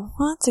 Oh,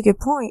 well, that's a good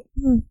point.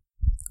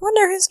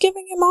 Wonder who's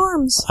giving him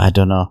arms. I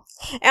don't know.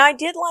 And I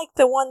did like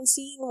the one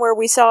scene where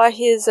we saw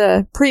his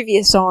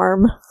previous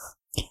arm.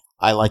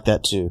 I like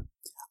that too.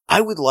 I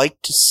would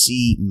like to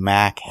see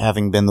Mac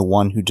having been the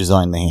one who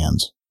designed the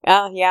hands.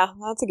 Yeah,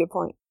 that's a good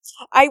point.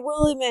 I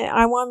will admit,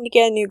 I want him to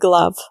get a new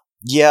glove.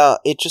 Yeah,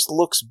 it just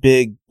looks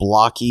big,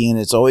 blocky, and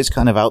it's always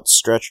kind of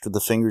outstretched with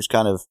the fingers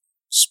kind of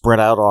spread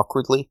out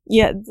awkwardly.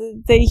 Yeah,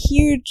 the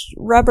huge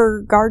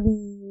rubber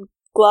garden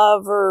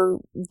glove or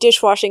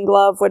dishwashing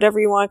glove, whatever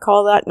you want to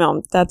call that.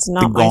 No, that's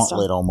not my style. The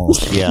gauntlet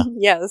almost, yeah.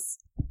 Yes.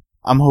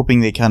 I'm hoping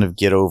they kind of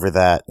get over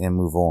that and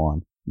move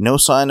on. No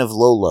sign of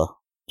Lola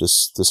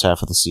this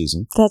half of the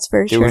season. That's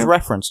very true. There was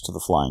reference to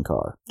the flying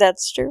car.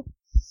 That's true.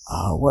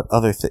 What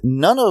other thing?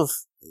 None of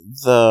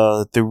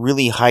the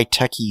really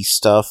high-techy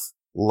stuff,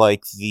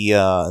 like the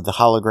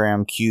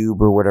hologram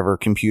cube or whatever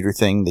computer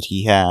thing that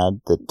he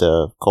had,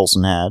 that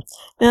Coulson had.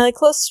 Now, the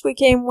closest we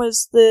came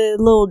was the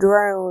little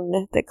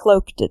drone that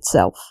cloaked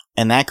itself.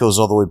 And that goes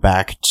all the way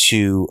back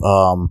to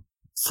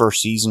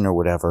first season or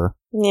whatever.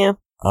 Yeah.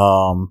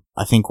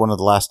 I think one of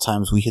the last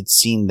times we had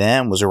seen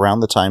them was around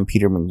the time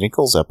Peter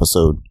McNichol's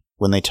episode,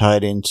 when they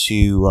tied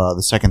into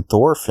the second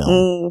Thor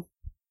film.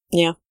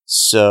 Yeah.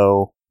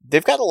 So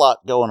they've got a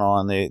lot going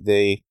on.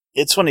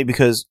 It's funny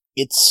because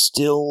it's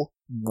still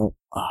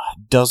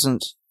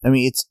doesn't. I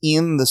mean, it's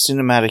in the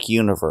cinematic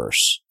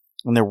universe,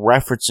 and they're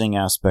referencing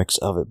aspects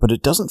of it, but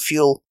it doesn't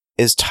feel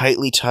as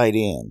tightly tied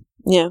in.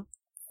 Yeah.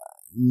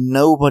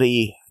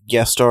 Nobody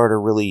guest starred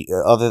or really,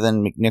 other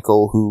than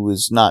McNichol, who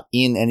is not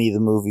in any of the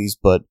movies,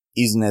 but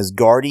is an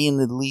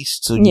Asgardian at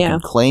least, so you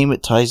can claim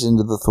it ties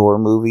into the Thor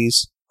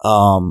movies.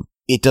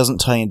 It doesn't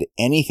tie into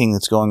anything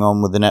that's going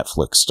on with the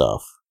Netflix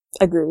stuff.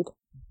 Agreed.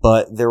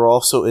 But they're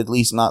also at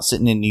least not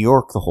sitting in New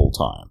York the whole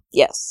time.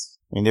 Yes.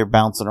 I mean, they're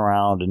bouncing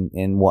around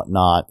and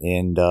whatnot,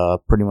 and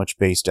pretty much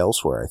based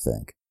elsewhere, I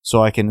think.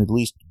 So I can at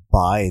least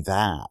buy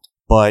that.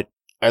 But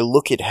I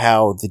look at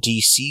how the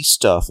DC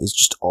stuff is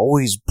just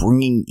always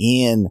bringing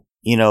in,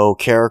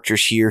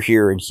 characters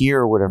here, and here,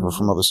 or whatever,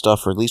 from other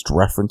stuff, or at least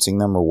referencing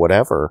them or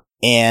whatever.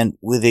 And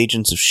with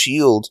Agents of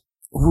S.H.I.E.L.D.,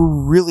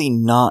 we're really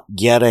not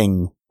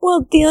getting...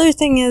 Well, the other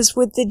thing is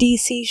with the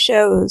DC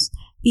shows,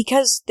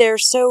 because they're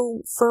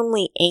so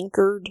firmly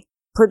anchored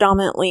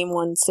predominantly in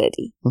one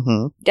city.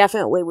 Mm-hmm.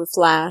 Definitely with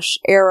Flash,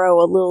 Arrow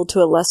a little to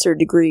a lesser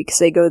degree because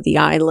they go to the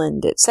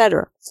island,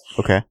 etc.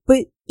 Okay.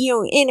 But,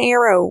 in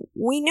Arrow,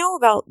 we know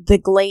about the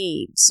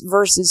Glades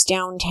versus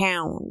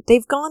downtown.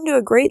 They've gone to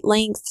a great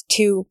length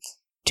to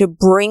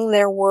bring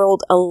their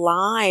world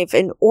alive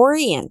and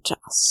orient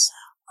us.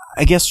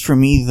 I guess for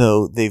me,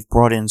 though, they've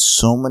brought in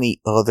so many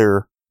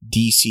other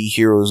DC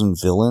heroes and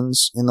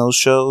villains in those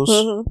shows.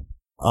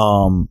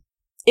 Mm-hmm.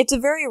 It's a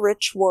very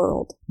rich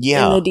world in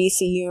the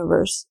DC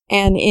universe.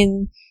 And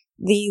in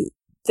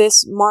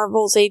this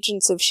Marvel's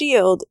Agents of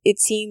S.H.I.E.L.D., it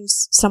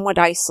seems somewhat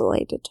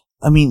isolated.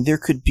 I mean, there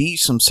could be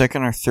some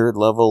second or third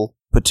level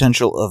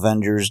potential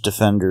Avengers,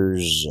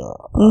 Defenders,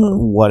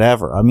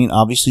 whatever. I mean,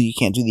 obviously you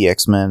can't do the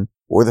X-Men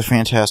or the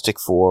Fantastic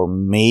Four.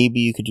 Maybe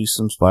you could do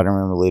some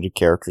Spider-Man related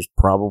characters.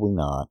 Probably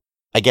not.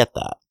 I get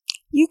that.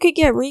 You could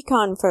get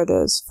recon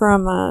photos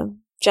from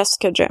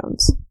Jessica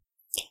Jones.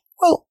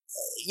 Well,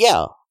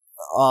 yeah.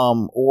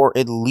 Or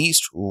at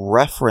least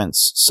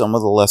reference some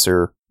of the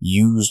lesser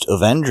used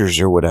Avengers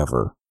or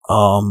whatever.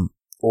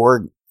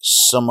 Or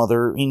some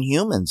other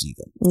Inhumans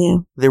even. Yeah.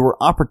 There were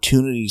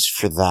opportunities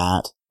for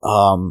that.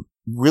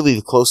 Really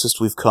the closest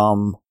we've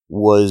come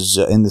was,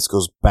 and this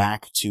goes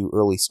back to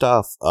early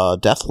stuff,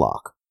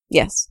 Deathlock.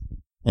 Yes.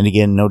 And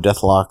again, no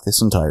Deathlock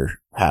this entire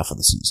half of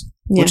the season.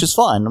 Yeah. Which is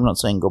fine. I'm not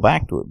saying go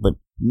back to it, but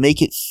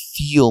make it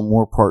feel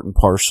more part and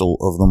parcel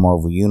of the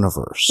Marvel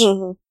Universe.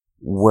 Mm-hmm.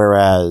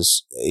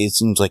 Whereas it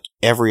seems like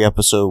every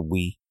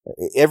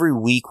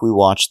week we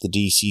watch the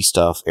DC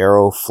stuff,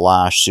 Arrow,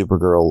 Flash,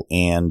 Supergirl,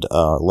 and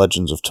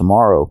Legends of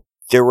Tomorrow.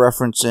 They're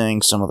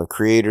referencing some of the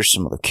creators,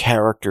 some of the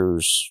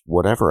characters,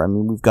 whatever. I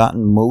mean, we've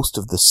gotten most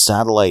of the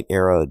satellite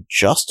era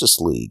Justice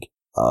League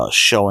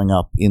showing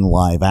up in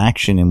live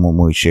action in one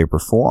way, shape, or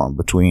form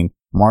between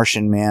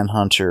Martian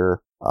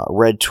Manhunter,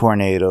 Red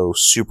Tornado,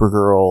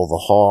 Supergirl,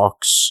 the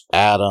Hawks,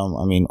 Atom,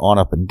 I mean, on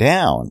up and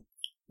down.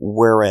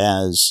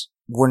 Whereas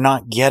we're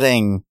not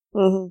getting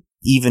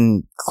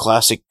even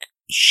classic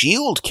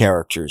S.H.I.E.L.D.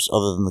 characters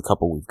other than the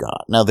couple we've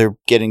got. Now, they're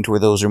getting to where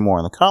those are more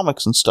in the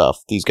comics and stuff,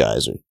 these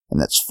guys are,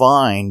 and that's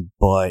fine,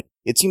 but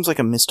it seems like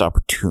a missed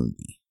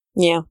opportunity.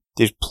 Yeah.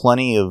 There's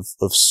plenty of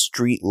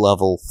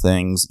street-level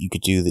things you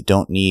could do that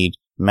don't need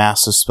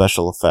massive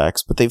special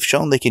effects, but they've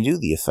shown they can do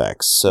the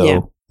effects,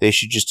 so they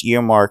should just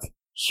earmark,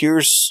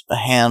 here's a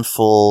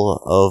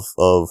handful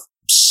of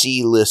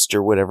C-list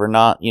or whatever,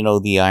 not,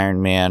 the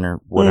Iron Man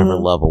or whatever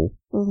level.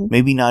 Mm-hmm.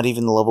 Maybe not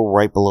even the level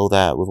right below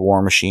that with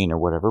War Machine or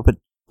whatever, but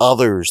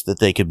others that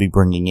they could be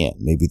bringing in.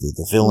 Maybe they're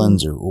the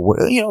villains or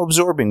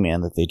Absorbing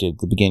Man that they did at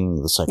the beginning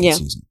of the second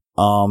season.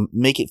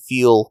 Make it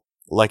feel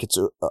like it's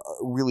a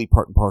really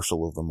part and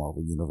parcel of the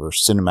Marvel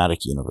Universe,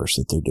 cinematic universe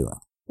that they're doing.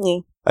 Yeah.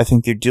 I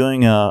think they're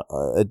doing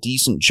a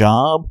decent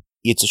job.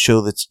 It's a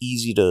show that's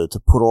easy to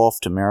put off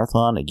to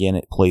marathon. Again,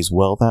 it plays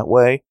well that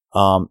way.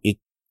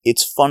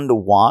 It's fun to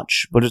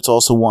watch, but it's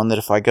also one that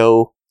if I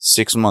go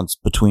 6 months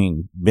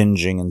between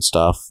binging and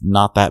stuff,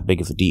 not that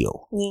big of a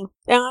deal. Yeah.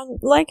 And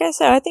like I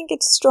said, I think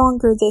it's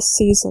stronger this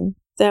season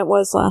than it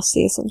was last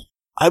season.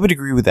 I would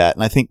agree with that,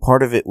 and I think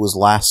part of it was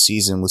last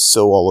season was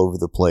so all over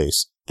the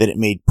place that it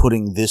made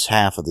putting this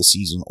half of the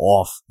season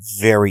off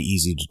very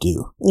easy to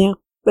do. Yeah.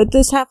 But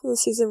this half of the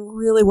season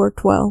really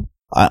worked well.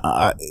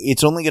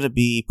 It's only going to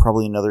be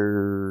probably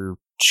another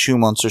 2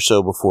 months or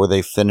so before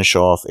they finish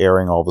off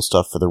airing all the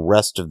stuff for the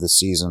rest of the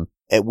season,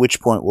 at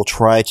which point we'll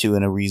try to,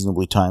 in a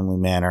reasonably timely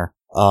manner,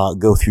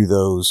 go through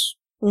those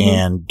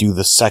and do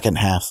the second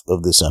half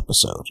of this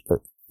episode.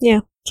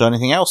 Yeah. So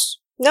anything else?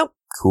 Nope.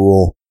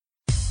 Cool.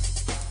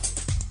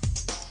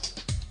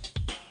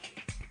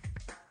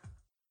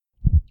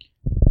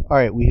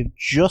 Alright, we have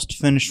just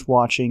finished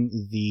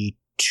watching the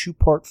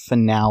 2-part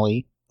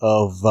finale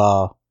of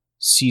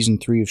Season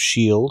 3 of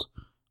S.H.I.E.L.D.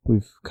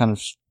 We've kind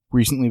of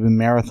recently been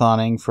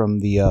marathoning from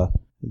the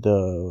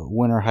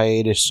winter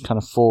hiatus kind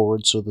of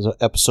forward, so the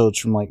episodes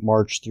from like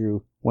March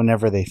through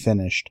whenever they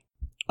finished.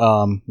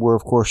 We're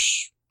of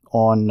course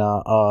on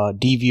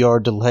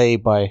DVR delay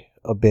by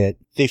a bit.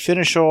 They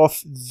finish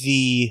off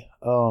the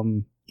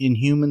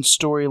Inhuman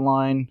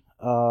storyline.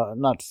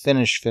 Not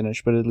finish,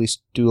 but at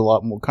least do a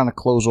lot more, kind of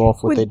close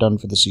off what they've done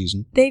for the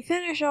season. They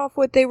finish off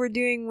what they were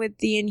doing with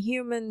the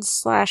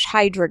Inhumans /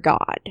 Hydra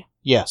God.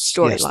 Yes,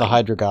 the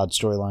Hydra God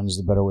storyline is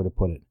the better way to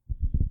put it.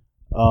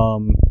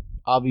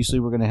 Obviously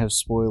we're going to have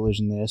spoilers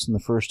in this, and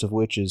the first of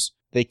which is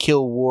they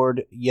kill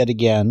Ward yet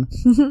again.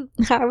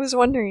 I was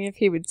wondering if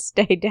he would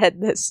stay dead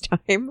this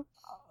time.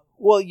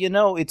 Well,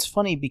 it's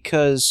funny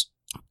because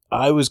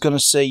I was going to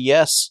say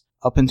yes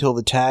up until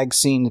the tag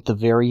scene at the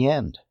very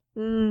end.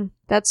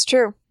 That's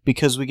true.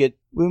 Because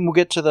we'll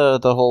get to the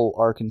whole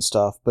arc and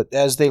stuff, but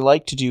as they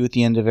like to do at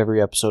the end of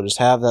every episode is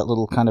have that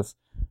little kind of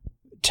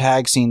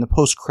tag scene, the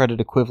post-credit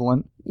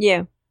equivalent.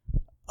 Yeah.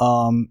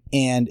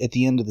 And at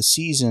the end of the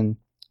season,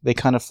 they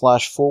kind of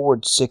flash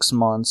forward 6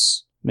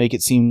 months, make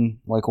it seem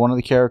like one of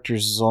the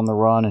characters is on the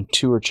run and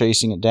 2 are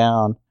chasing it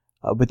down.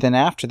 But then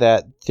after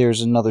that,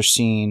 there's another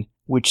scene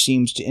which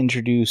seems to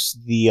introduce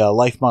the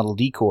life model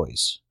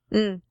decoys,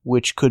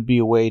 which could be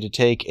a way to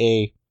take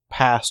a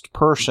past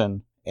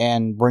person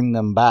and bring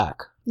them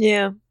back.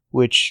 Yeah.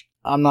 Which,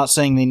 I'm not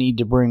saying they need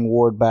to bring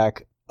Ward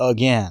back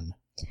again.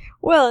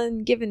 Well,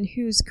 and given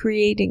who's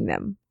creating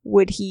them,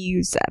 would he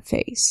use that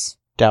face?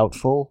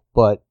 Doubtful,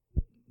 but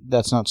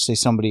that's not to say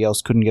somebody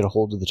else couldn't get a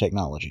hold of the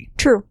technology.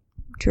 True.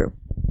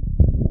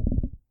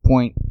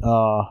 Point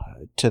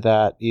to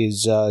that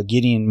is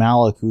Gideon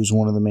Malik, who's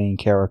one of the main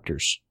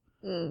characters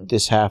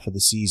this half of the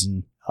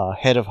season.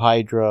 Head of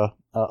Hydra,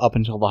 up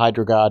until the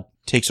Hydra God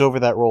takes over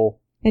that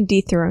role. And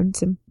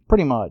dethrones him.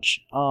 Pretty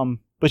much.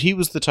 But he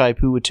was the type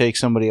who would take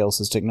somebody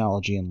else's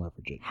technology and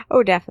leverage it.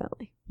 Oh,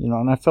 definitely. You know,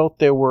 and I felt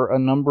there were a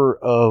number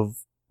of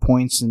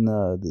points in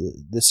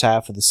this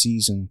half of the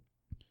season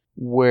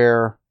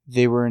where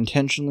they were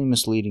intentionally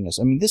misleading us.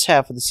 I mean, this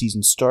half of the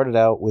season started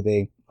out with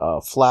a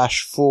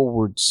flash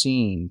forward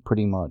scene,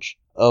 pretty much,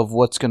 of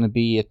what's going to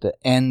be at the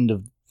end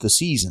of the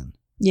season.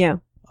 Yeah.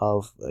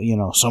 Of, you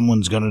know,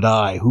 someone's going to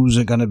die. Who's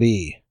it going to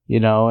be? You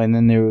know, and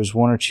then there was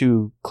 1 or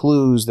 2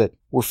 clues that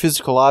were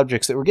physical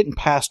objects that were getting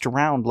passed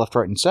around left,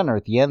 right, and center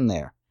at the end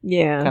there.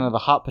 Yeah. Kind of the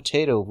hot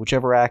potato.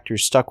 Whichever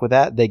actor's stuck with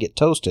that, they get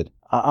toasted.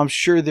 I'm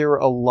sure there were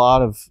a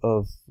lot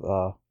of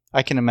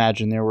I can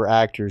imagine there were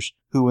actors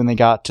who, when they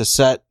got to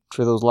set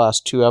for those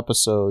last 2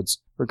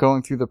 episodes, were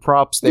going through the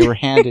props they were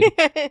handed.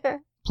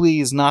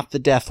 Please, not the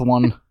death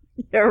one.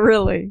 Yeah,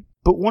 really.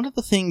 But one of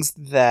the things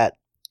that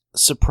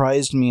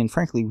surprised me and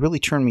frankly really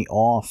turned me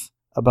off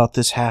about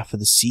this half of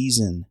the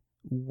season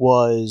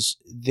was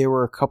there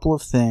were a couple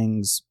of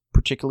things,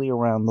 particularly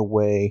around the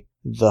way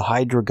the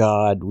Hydra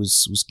God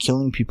was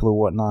killing people or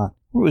whatnot,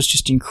 where it was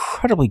just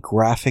incredibly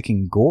graphic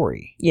and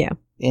gory. Yeah.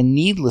 And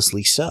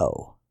needlessly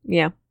so.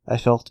 Yeah. I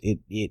felt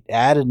it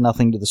added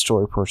nothing to the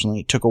story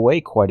personally. It took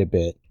away quite a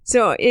bit.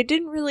 So it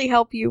didn't really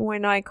help you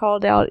when I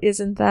called out,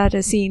 isn't that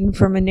a scene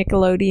from a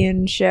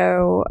Nickelodeon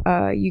show?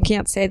 You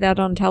can't say that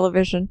on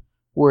television.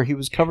 Where he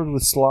was covered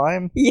with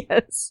slime?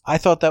 Yes. I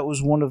thought that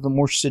was one of the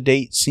more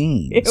sedate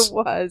scenes. It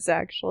was,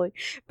 actually.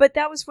 But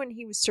that was when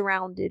he was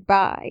surrounded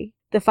by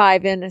the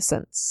 5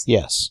 innocents.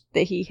 Yes.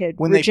 That he had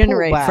when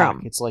regenerated they pull back,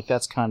 from. It's like,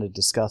 that's kind of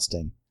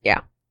disgusting.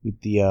 Yeah.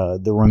 With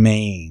the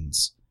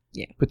remains.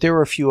 Yeah. But there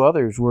were a few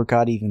others where it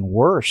got even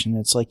worse, and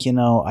it's like, you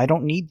know, I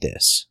don't need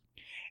this.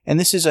 And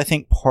this is, I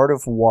think, part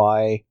of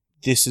why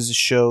this is a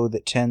show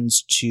that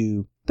tends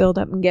to build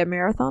up and get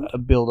marathon.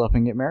 Build up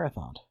and get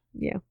marathoned.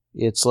 Yeah.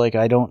 It's like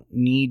I don't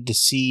need to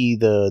see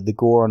the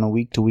gore on a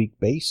week-to-week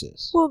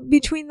basis. Well,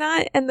 between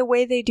that and the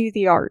way they do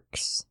the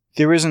arcs.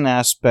 There is an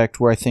aspect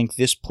where I think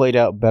this played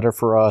out better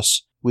for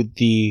us with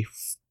the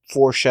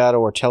foreshadow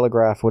or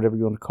telegraph, whatever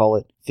you want to call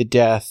it, the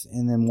death,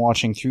 and then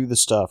watching through the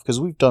stuff. Because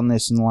we've done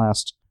this in the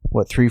last,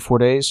 3-4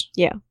 days?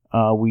 Yeah.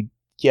 We've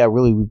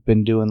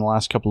been doing the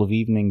last couple of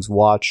evenings,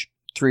 watch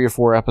 3 or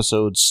 4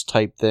 episodes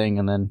type thing,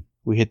 and then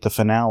we hit the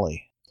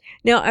finale.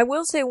 Now, I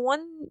will say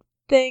one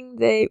thing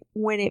that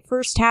when it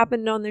first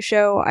happened on the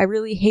show, I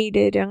really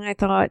hated, and I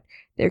thought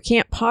there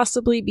can't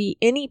possibly be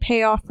any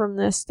payoff from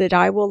this that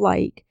I will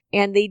like.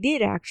 And they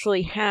did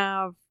actually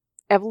have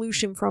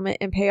evolution from it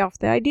and payoff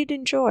that I did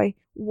enjoy,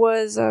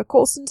 was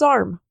Coulson's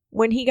arm.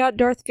 When he got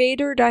Darth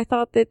Vadered, I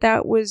thought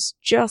that was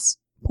just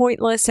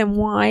pointless, and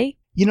why?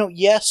 You know,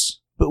 yes,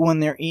 but when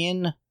they're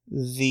in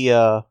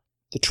the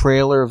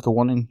trailer of the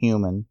one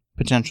Inhuman,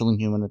 potential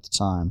Inhuman at the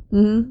time,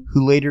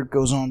 who later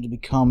goes on to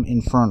become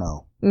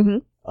Inferno,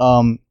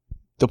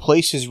 the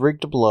place is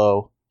rigged to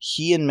blow.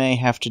 He and May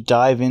have to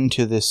dive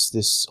into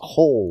this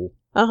hole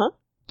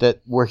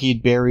that where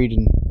he'd buried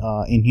an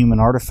Inhuman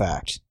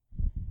artifact,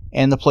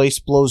 and the place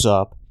blows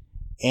up,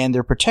 and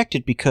they're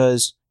protected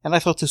because, and I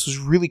thought this was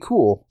really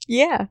cool.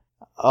 Yeah.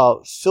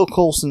 Phil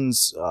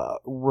Coulson's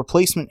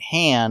replacement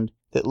hand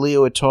that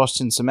Leo had tossed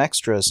in some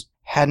extras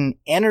had an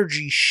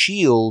energy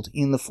shield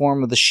in the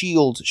form of the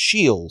S.H.I.E.L.D.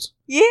 shield.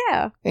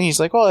 Yeah. And he's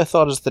like, well, I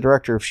thought as the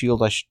director of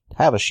S.H.I.E.L.D. I should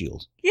have a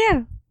shield.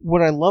 Yeah.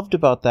 What I loved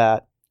about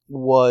that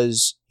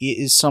was it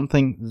is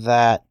something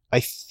that I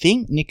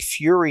think Nick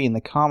Fury in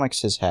the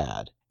comics has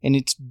had. And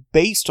it's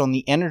based on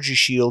the energy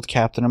shield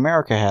Captain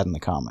America had in the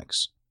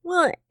comics.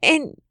 Well,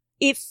 and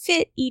it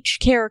fit each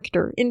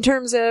character in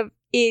terms of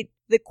it.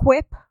 The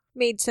quip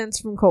made sense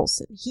from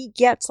Coulson. He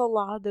gets a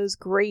lot of those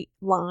great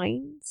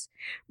lines,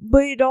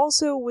 but it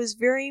also was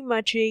very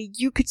much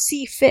you could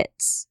see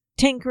Fitz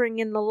tinkering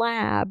in the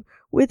lab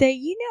with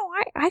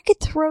I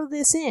could throw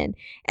this in.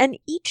 And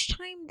each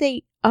time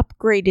they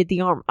upgraded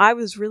the arm, I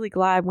was really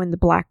glad when the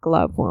black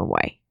glove went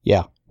away.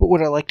 Yeah. But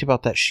what I liked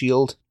about that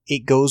shield,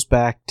 it goes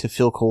back to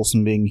Phil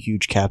Coulson being a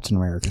huge Captain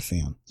America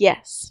fan.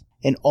 Yes.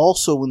 And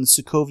also when the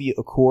Sokovia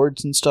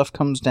Accords and stuff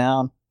comes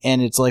down,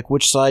 and it's like,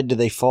 which side do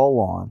they fall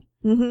on?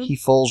 He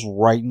falls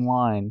right in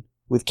line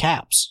with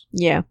Caps.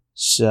 Yeah.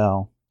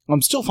 So,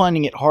 I'm still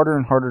finding it harder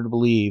and harder to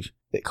believe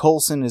that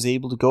Coulson is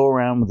able to go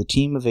around with a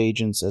team of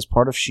agents as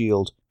part of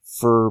S.H.I.E.L.D.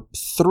 for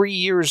 3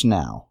 years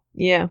now.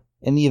 Yeah.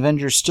 And the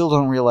Avengers still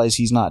don't realize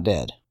he's not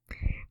dead.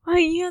 Well,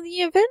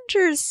 the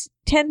Avengers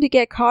tend to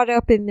get caught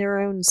up in their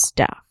own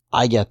stuff.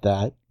 I get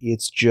that.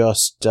 It's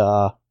just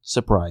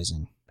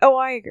surprising. Oh,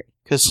 I agree.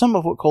 Because some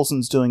of what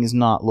Coulson's doing is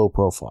not low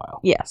profile.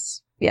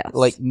 Yes.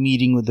 Like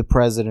meeting with the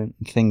president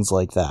and things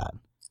like that.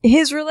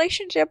 His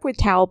relationship with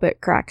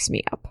Talbot cracks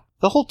me up.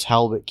 The whole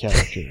Talbot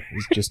character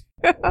is just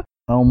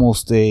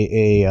almost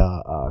a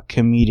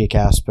comedic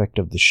aspect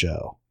of the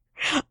show.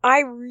 I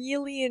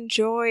really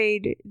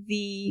enjoyed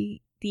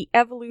the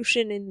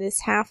evolution in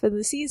this half of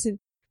the season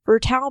for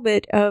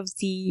Talbot of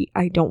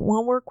I don't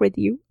want to work with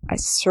you. I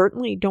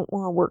certainly don't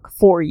want to work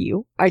for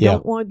you. I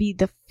don't want to be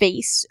the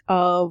face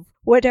of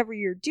whatever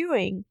you're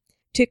doing,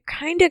 to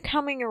kind of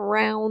coming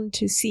around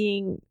to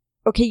seeing,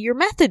 okay, your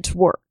methods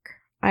work.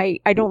 I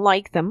don't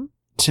like them.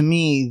 To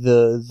me,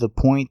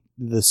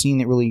 the scene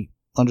that really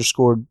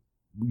underscored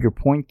your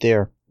point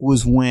there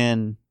was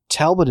when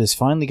Talbot has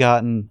finally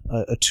gotten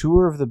a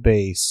tour of the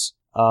base.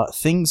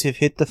 Things have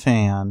hit the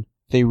fan.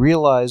 They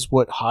realize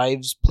what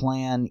Hive's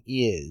plan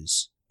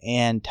is.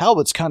 And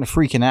Talbot's kind of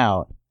freaking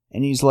out.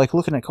 And he's like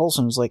looking at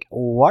Coulson. He's like,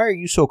 why are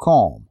you so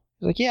calm?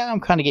 He's like, yeah, I'm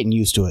kind of getting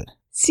used to it.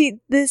 See,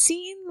 the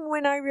scene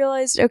when I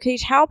realized, okay,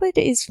 Talbot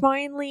is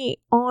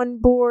finally on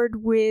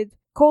board with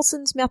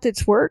Coulson's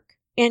methods work.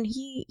 And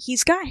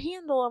he's got a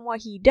handle on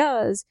what he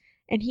does.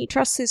 And he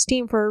trusts his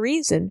team for a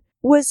reason.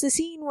 Was the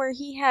scene where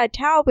he had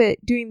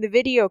Talbot doing the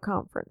video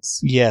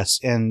conference.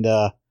 Yes, and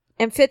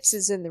Fitz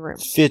is in the room.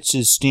 Fitz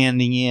is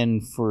standing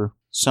in for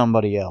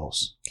somebody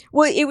else.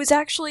 Well, it was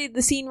actually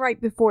the scene right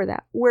before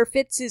that, where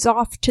Fitz is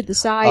off to the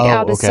side,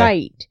 out of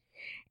sight,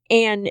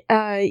 and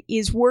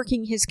is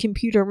working his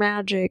computer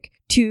magic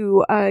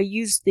to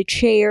use the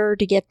chair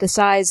to get the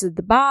size of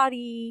the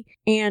body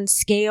and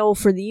scale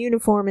for the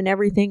uniform and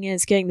everything, and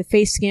is getting the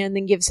face scan,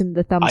 then gives him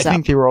the thumbs up. I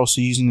think they were also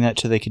using that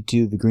so they could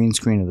do the green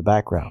screen of the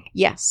background.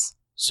 Yes.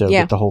 So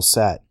get the whole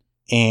set.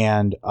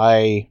 And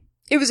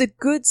it was a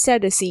good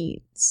set of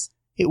scenes.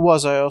 It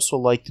was. I also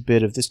liked the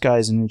bit of this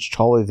guy's an inch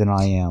taller than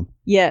I am.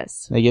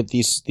 Yes. They get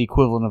the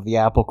equivalent of the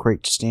apple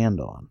crate to stand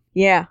on.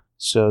 Yeah.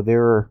 So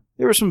there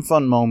were some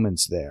fun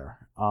moments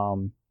there.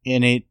 And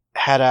it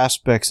had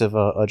aspects of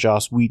a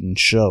Joss Whedon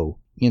show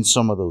in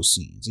some of those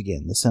scenes.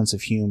 Again, the sense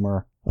of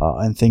humor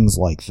and things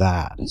like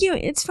that.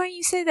 It's funny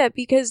you say that,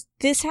 because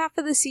this half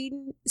of the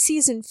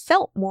season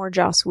felt more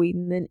Joss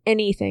Whedon than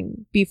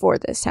anything before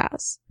this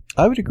has.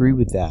 I would agree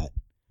with that.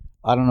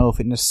 I don't know if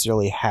it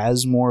necessarily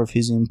has more of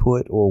his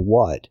input or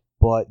what,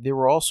 but there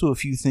were also a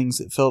few things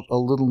that felt a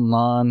little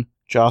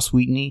non-Joss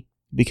Whedon-y,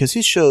 because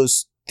his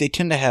shows, they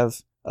tend to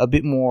have a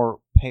bit more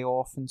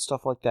payoff and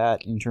stuff like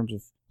that in terms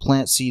of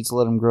plant seeds,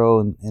 let them grow,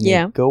 and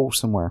they go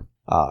somewhere.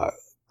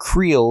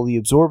 Creel, the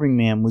Absorbing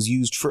Man, was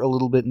used for a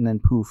little bit and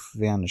then poof,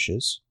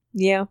 vanishes.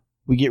 Yeah.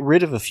 We get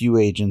rid of a few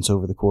agents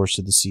over the course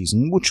of the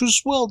season, which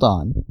was well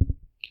done,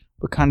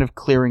 but kind of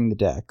clearing the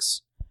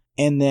decks.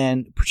 And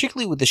then,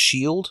 particularly with the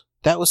S.H.I.E.L.D.,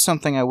 that was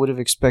something I would have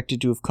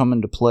expected to have come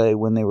into play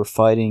when they were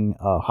fighting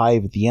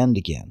Hive at the end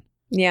again.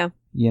 Yeah.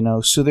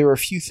 So there were a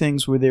few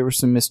things where there were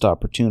some missed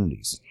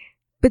opportunities.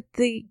 But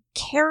the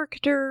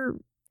character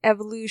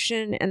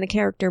evolution and the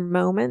character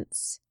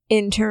moments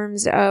in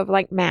terms of,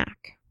 like,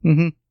 Mac.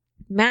 Mm-hmm.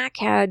 Mac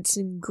had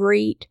some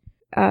great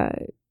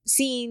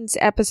scenes,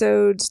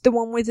 episodes, the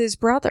one with his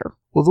brother.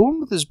 Well, the one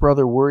with his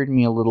brother worried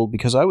me a little,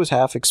 because I was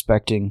half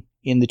expecting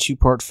in the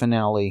 2-part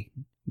finale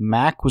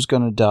Mac was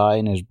going to die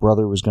and his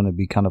brother was going to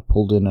be kind of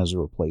pulled in as a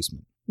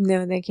replacement.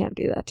 No, they can't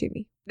do that to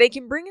me. They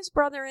can bring his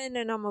brother in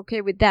and I'm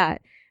okay with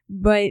that.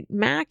 But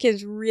Mac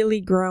has really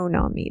grown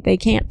on me. They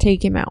can't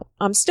take him out.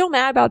 I'm still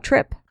mad about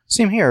Trip.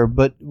 Same here,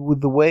 but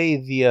with the way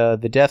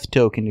the death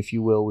token, if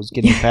you will, was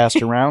getting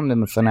passed around in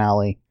the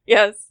finale,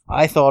 yes,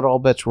 I thought all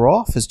bets were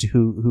off as to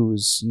who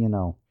was,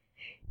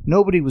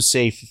 nobody was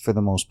safe for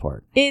the most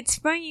part. It's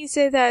funny you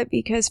say that,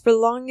 because for the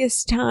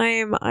longest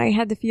time I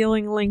had the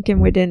feeling Lincoln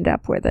would end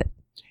up with it.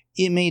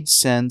 It made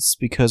sense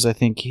because I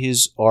think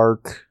his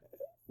arc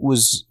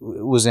was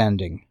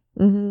ending.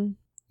 Mm-hmm.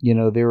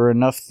 There were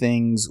enough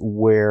things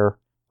where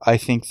I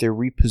think they're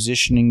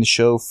repositioning the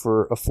show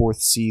for a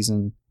 4th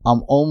season.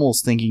 I'm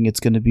almost thinking it's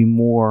going to be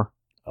more,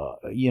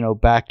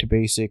 back to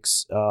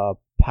basics,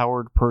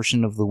 powered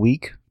person of the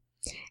week.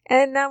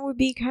 And that would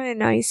be kind of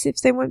nice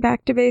if they went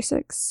back to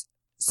basics.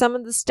 Some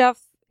of the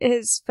stuff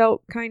has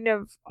felt kind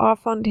of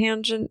off on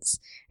tangents.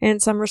 And in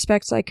some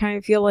respects, I kind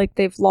of feel like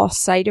they've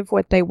lost sight of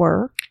what they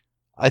were.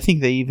 I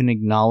think they even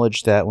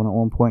acknowledged that when at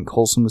one point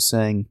Coulson was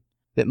saying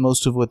that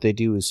most of what they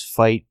do is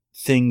fight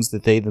things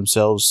that they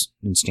themselves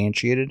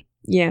instantiated.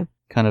 Yeah.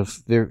 Kind of,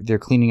 they're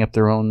cleaning up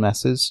their own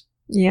messes.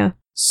 Yeah.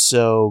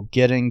 So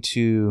getting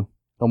to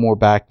a more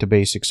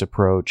back-to-basics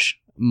approach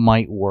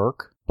might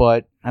work.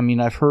 But,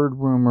 I've heard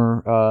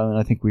rumor, and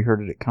I think we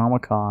heard it at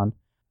Comic-Con,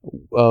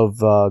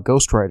 of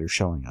Ghost Rider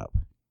showing up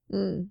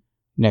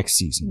next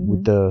season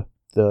with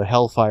the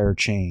Hellfire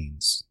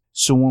chains.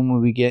 So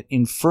when we get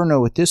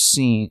Inferno at this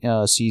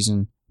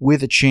season,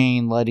 with a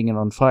chain, lighting it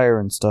on fire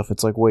and stuff,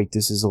 it's like, wait,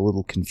 this is a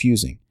little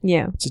confusing.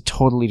 Yeah. It's a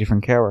totally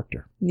different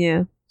character.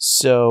 Yeah.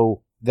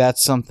 So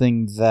that's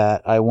something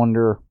that I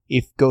wonder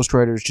if Ghost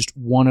Rider is just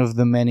one of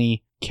the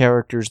many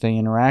characters they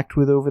interact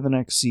with over the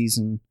next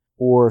season,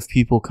 or if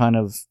people kind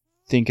of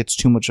think it's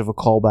too much of a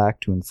callback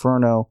to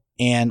Inferno.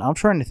 And I'm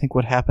trying to think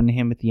what happened to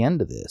him at the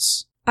end of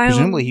this.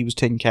 Presumably he was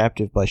taken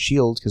captive by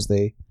S.H.I.E.L.D. because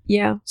they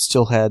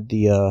still had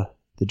the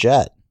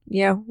jet.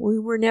 Yeah, we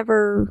were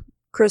never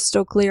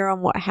crystal clear on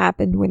what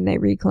happened when they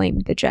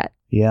reclaimed the jet.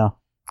 Yeah.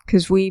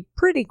 Because we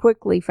pretty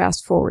quickly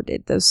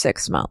fast-forwarded those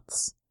 6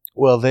 months.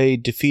 Well, they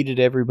defeated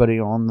everybody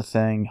on the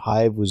thing.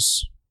 Hive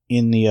was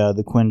in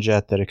the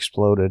Quinjet that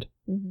exploded.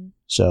 Mm-hmm.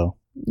 So.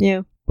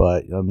 Yeah.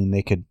 But, I mean,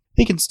 they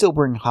can still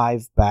bring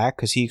Hive back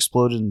because he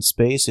exploded in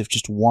space. If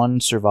just one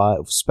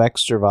spec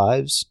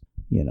survives,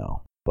 you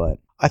know. But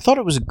I thought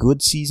it was a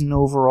good season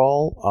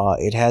overall.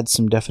 It had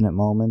some definite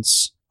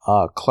moments.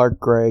 Clark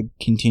Gregg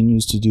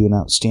continues to do an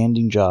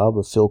outstanding job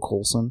of Phil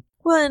Coulson.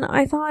 Well, and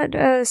I thought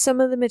some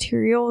of the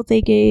material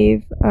they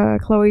gave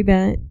Chloe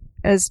Bennett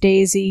as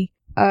Daisy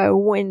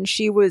when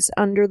she was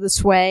under the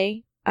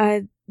sway,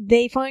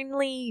 they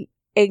finally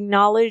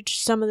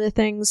acknowledged some of the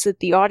things that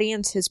the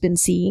audience has been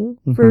seeing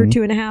for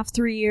 2.5,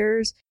 3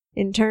 years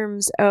in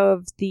terms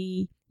of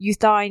the you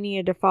thought I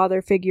needed a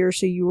father figure,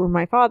 so you were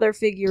my father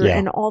figure,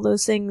 and all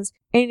those things.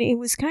 And it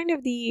was kind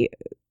of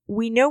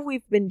we know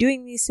we've been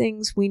doing these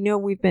things, we know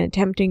we've been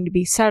attempting to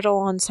be subtle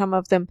on some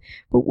of them,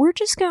 but we're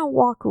just going to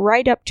walk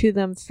right up to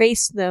them,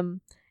 face them,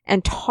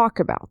 and talk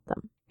about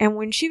them. And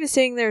when she was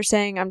sitting there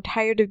saying, I'm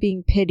tired of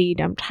being pitied,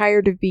 I'm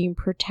tired of being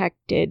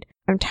protected,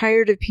 I'm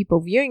tired of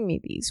people viewing me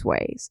these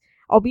ways,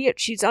 albeit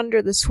she's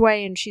under the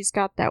sway and she's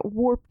got that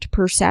warped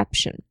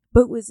perception,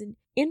 but it was an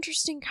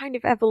interesting kind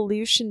of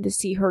evolution to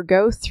see her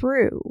go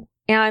through.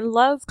 And I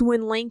loved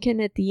when Lincoln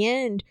at the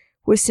end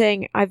was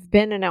saying, I've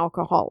been an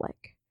alcoholic.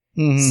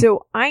 Mm-hmm.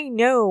 So I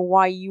know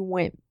why you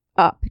went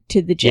up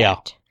to the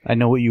jet. Yeah, I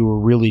know what you were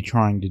really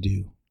trying to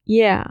do.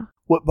 Yeah.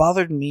 What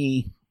bothered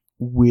me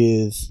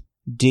with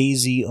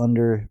Daisy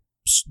under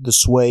the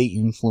sway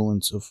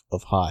influence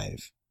of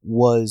Hive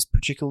was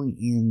particularly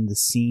in the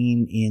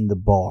scene in the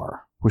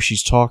bar where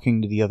she's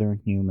talking to the other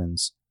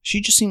humans.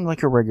 She just seemed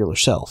like her regular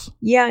self.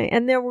 Yeah,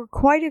 and there were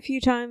quite a few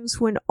times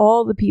when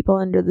all the people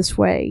under the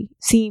sway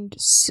seemed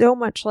so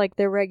much like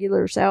their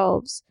regular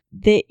selves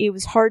that it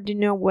was hard to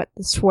know what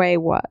the sway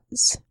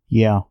was.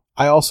 Yeah.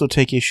 I also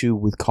take issue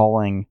with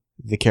calling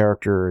the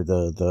character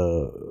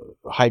the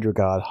Hydra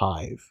God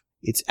Hive.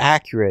 It's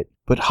accurate,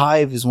 but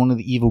Hive is one of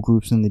the evil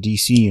groups in the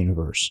DC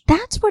universe.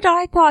 That's what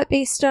I thought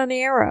based on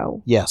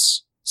Arrow.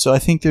 Yes. So I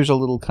think there's a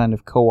little kind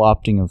of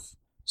co-opting of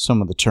some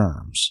of the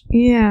terms.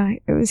 Yeah,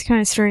 it was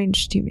kind of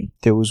strange to me.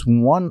 There was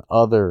one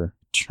other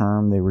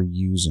term they were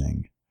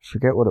using, I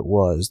forget what it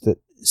was, that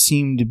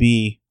seemed to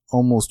be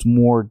almost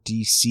more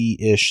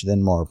DC-ish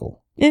than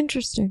Marvel.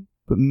 Interesting.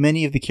 But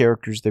many of the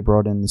characters they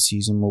brought in this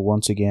season were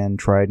once again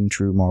tried and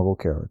true Marvel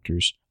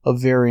characters of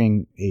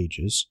varying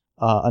ages.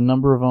 A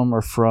number of them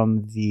are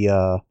from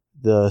the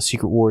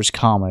Secret Wars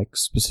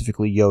comics,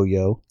 specifically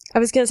Yo-Yo. I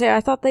was going to say,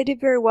 I thought they did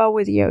very well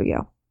with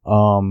Yo-Yo.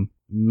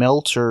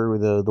 Melter,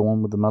 the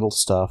one with the metal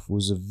stuff,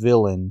 was a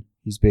villain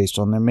he's based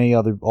on. There may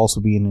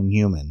also be an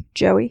Inhuman.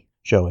 Joey.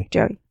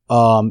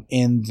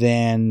 And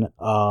then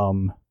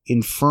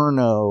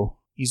Inferno,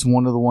 he's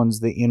one of the ones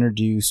they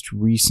introduced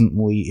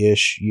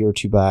recently-ish, year or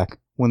two back,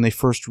 when they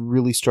first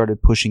really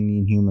started pushing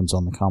the Inhumans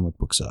on the comic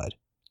book side.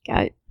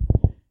 Got it.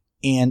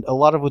 And a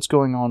lot of what's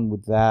going on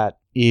with that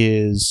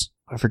is,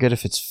 I forget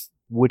if it's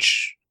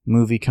which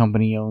movie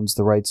company owns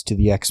the rights to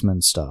the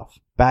X-Men stuff.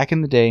 Back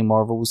in the day,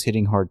 Marvel was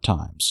hitting hard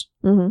times.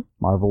 Mm-hmm.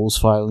 Marvel was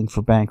filing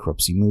for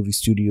bankruptcy. Movie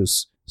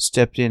studios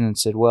stepped in and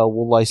said, well,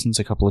 we'll license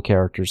a couple of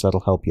characters that'll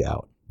help you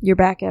out. You're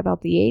back at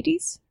about the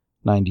 80s?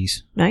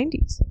 90s.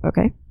 90s,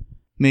 okay.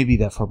 Maybe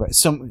that far back.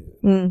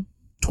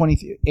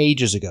 20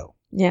 ages ago.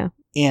 Yeah.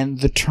 And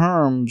the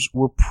terms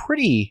were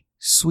pretty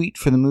sweet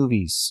for the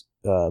movies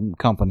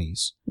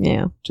companies.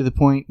 Yeah. To the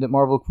point that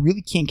Marvel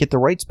really can't get the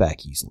rights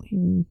back easily.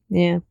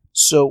 Yeah.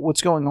 So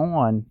what's going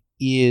on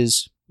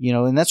is,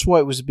 and that's why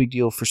it was a big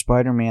deal for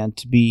Spider-Man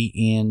to be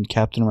in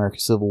Captain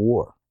America Civil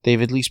War.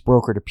 They've at least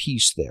brokered a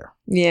peace there.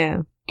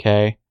 Yeah.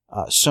 Okay?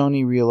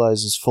 Sony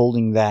realizes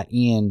folding that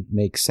in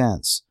makes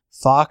sense.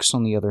 Fox,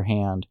 on the other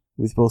hand,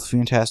 with both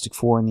Fantastic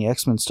Four and the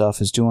X-Men stuff,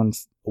 is doing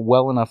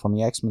well enough on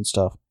the X-Men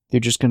stuff. They're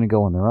just going to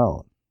go on their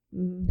own.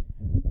 Mm-hmm.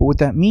 But what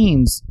that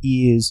means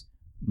is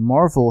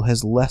Marvel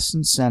has less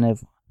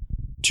incentive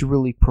to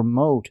really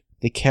promote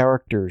the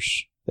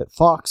characters that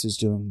Fox is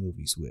doing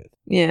movies with.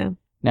 Yeah.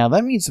 Now,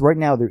 that means right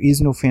now there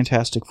is no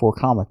Fantastic Four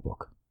comic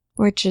book.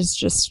 Which is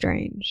just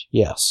strange.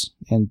 Yes,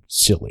 and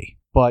silly.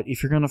 But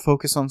if you're going to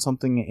focus on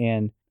something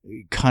and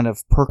kind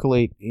of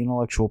percolate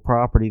intellectual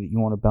property that you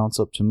want to bounce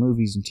up to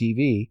movies and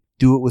TV,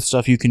 do it with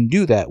stuff you can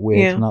do that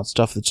with, not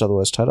stuff that's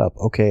otherwise tied up.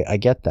 Okay, I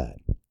get that.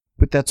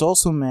 But that's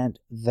also meant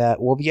that,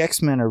 the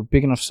X-Men are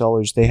big enough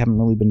sellers, they haven't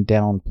really been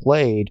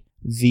downplayed.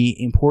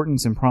 The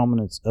importance and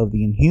prominence of the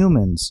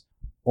Inhumans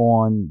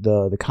on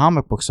the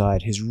comic book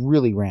side has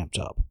really ramped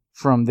up.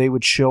 From they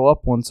would show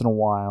up once in a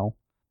while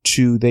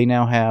to they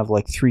now have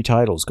like 3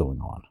 titles going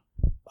on.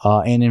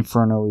 And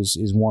Inferno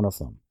is one of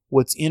them.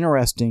 What's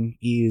interesting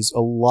is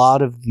a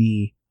lot of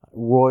the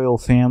royal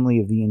family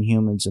of the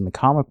Inhumans in the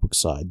comic book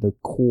side, the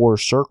core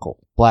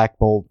circle, Black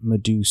Bolt,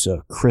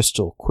 Medusa,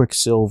 Crystal,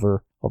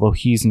 Quicksilver, although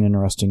he's an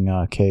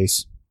interesting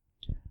case,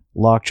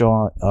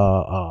 Lockjaw,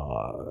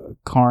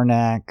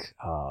 Karnak,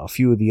 a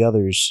few of the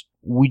others,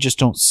 we just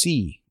don't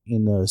see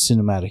in the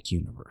cinematic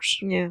universe.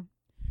 Yeah.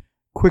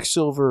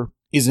 Quicksilver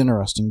is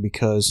interesting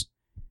because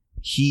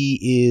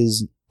he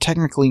is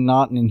technically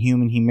not an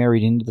Inhuman. He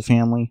married into the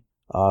family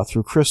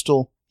through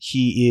Crystal.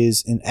 He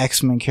is an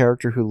X-Men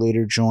character who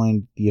later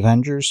joined the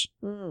Avengers,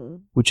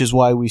 which is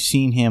why we've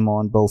seen him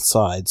on both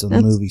sides of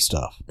the movie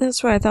stuff.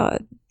 That's what I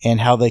thought.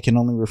 And how they can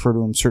only refer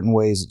to him certain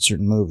ways at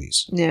certain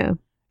movies. Yeah.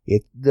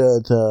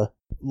 The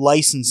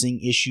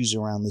licensing issues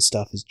around this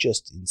stuff is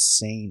just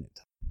insane.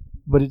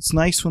 But it's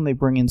nice when they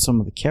bring in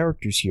some of the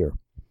characters here.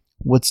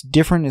 What's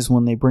different is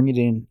when they bring it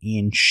in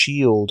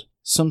S.H.I.E.L.D.,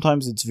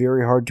 sometimes it's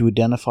very hard to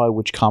identify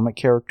which comic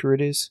character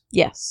it is.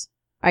 Yes,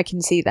 I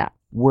can see that.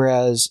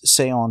 Whereas,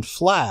 say on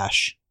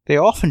Flash, they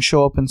often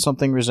show up in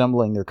something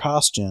resembling their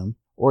costume,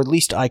 or at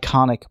least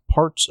iconic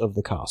parts of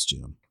the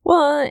costume.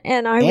 Well,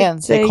 and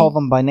would say... they call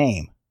them by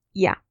name.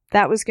 Yeah,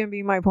 that was going to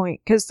be my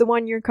point, because the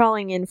one you're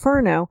calling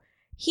Inferno,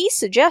 he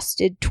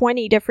suggested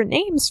 20 different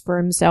names for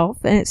himself,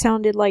 and it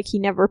sounded like he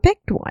never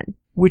picked one.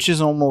 Which is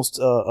almost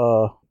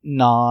a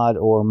nod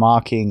or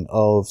mocking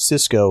of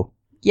Cisco.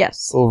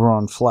 Yes. Over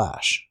on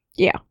Flash.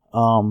 Yeah.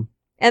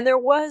 And there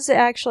was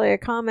actually a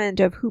comment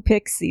of who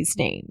picks these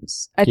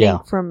names. I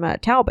think from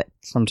Talbot.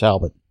 From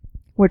Talbot.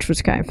 Which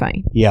was kind of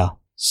funny. Yeah.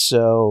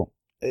 So,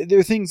 there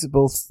are things that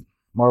both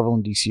Marvel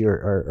and DC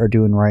are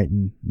doing right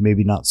and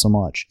maybe not so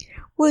much.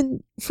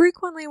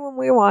 Frequently when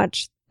we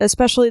watch,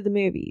 especially the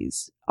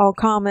movies, I'll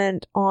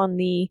comment on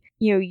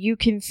you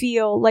can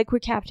feel, like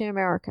with Captain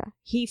America,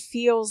 he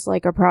feels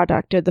like a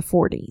product of the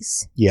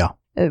 40s. Yeah.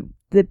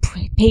 The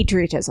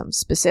patriotism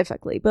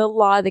specifically, but a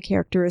lot of the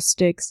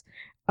characteristics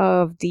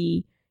of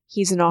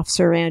he's an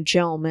officer and a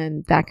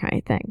gentleman, that kind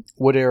of thing.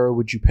 What era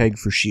would you peg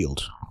for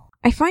S.H.I.E.L.D.?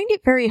 I find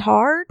it very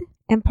hard,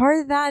 and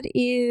part of that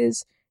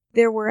is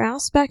there were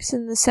aspects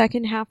in the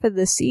second half of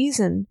the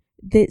season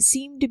that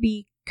seemed to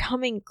be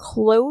coming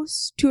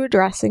close to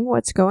addressing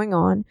what's going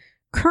on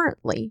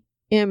currently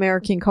in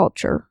American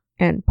culture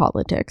and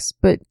politics,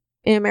 but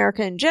in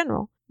America in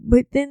general.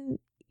 But then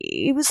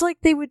it was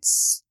like they would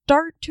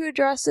start to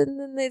address it, and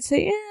then they'd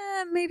say,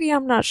 maybe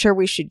I'm not sure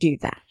we should do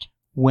that.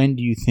 When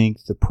do you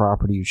think the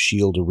property of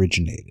S.H.I.E.L.D.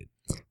 originated?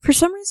 For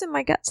some reason,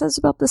 my gut says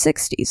about the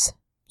 60s.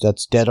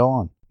 That's dead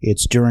on.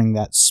 It's during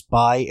that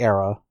spy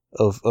era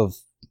of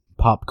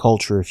pop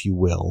culture, if you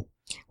will.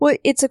 Well,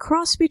 it's a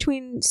cross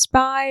between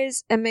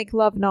spies and Make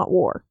Love Not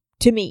War,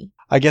 to me.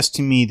 I guess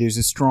to me, there's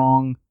a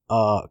strong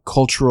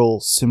cultural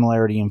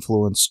similarity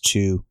influence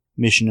to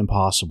Mission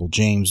Impossible,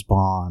 James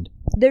Bond.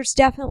 There's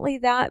definitely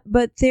that,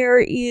 but there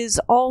is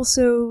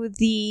also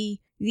the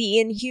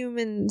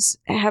Inhumans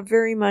have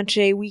very much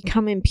we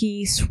come in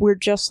peace, we're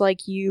just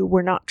like you,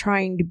 we're not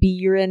trying to be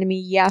your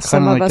enemy. Yes,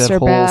 some of us are bad.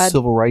 Kind of like that whole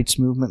civil rights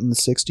movement in the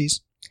 60s.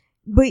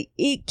 But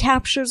it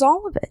captures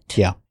all of it.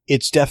 Yeah,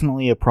 it's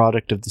definitely a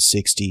product of the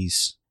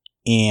 60s,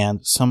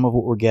 and some of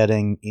what we're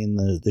getting in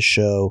the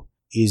show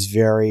is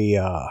very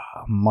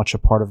much a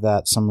part of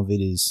that. Some of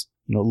it is,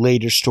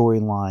 later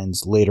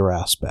storylines, later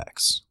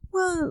aspects.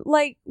 Well,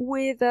 like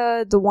with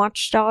the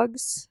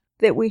Watchdogs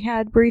that we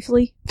had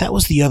briefly. That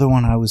was the other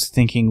one I was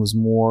thinking was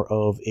more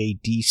of a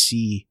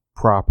DC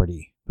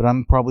property, but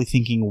I'm probably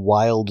thinking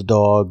Wild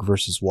Dog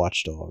versus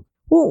Watchdog.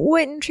 Well,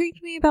 what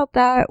intrigued me about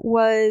that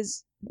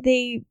was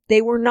they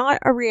were not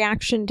a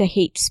reaction to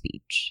hate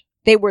speech.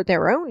 They were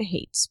their own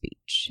hate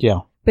speech.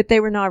 Yeah. But they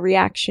were not a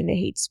reaction to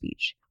hate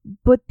speech.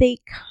 But they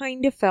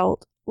kind of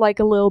felt like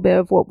a little bit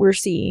of what we're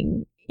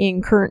seeing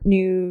in current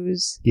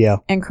news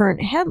and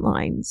current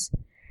headlines.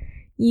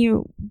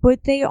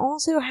 But they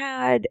also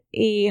had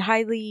a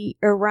highly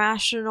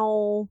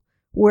irrational,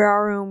 we're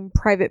our own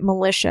private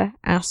militia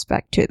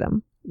aspect to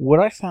them.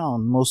 What I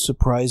found most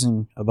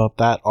surprising about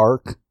that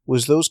arc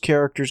was those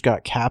characters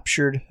got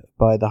captured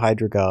by the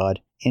Hydra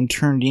God and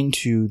turned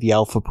into the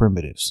Alpha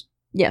Primitives.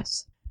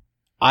 Yes.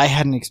 I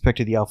hadn't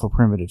expected the Alpha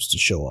Primitives to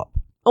show up.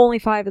 Only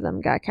 5 of them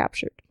got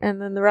captured,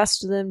 and then the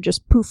rest of them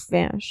just poof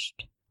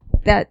vanished.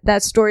 That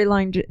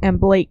storyline and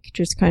Blake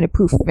just kind of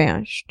poof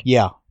vanished.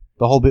 Yeah.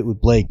 The whole bit with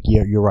Blake,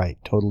 you're right,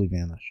 totally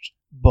vanished.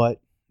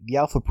 But the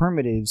Alpha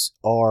Primitives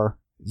are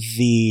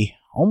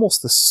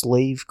almost the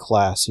slave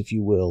class, if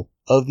you will,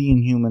 of the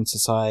Inhuman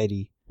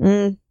society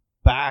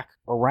back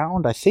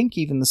around, I think,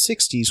 even the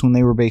 60s when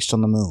they were based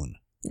on the moon.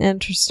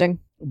 Interesting.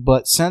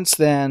 But since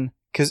then,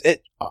 because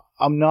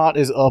I'm not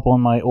as up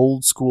on my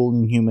old school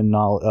Inhuman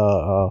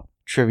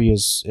trivia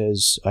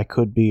as I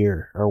could be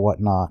or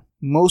whatnot.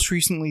 Most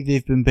recently,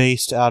 they've been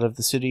based out of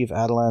the city of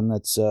Adelan.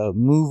 That's a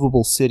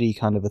movable city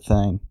kind of a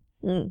thing.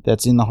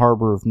 That's in the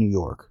harbor of New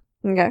York.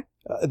 Okay.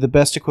 The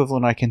best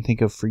equivalent I can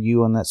think of for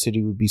you on that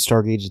city would be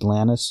Stargate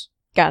Atlantis.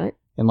 Got it.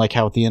 And like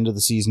how at the end of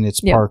the season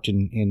it's parked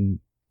in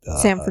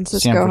San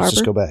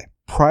Francisco Bay.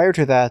 Prior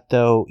to that,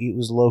 though, it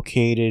was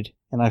located,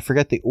 and I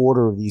forget the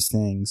order of these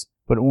things,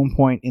 but at one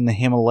point in the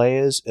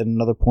Himalayas, at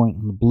another point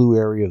in the blue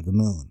area of the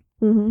moon.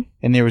 Mm-hmm.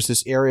 And there was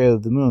this area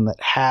of the moon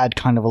that had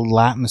kind of a little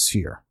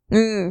atmosphere.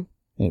 And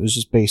it was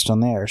just based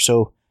on there.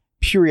 So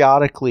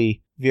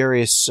periodically,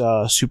 various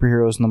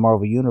superheroes in the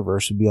Marvel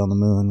Universe would be on the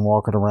moon,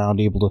 walking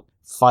around, able to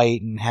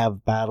fight and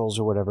have battles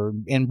or whatever,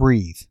 and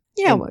breathe.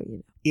 Yeah, and well, you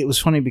know. It was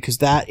funny because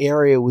that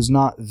area was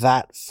not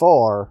that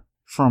far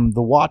from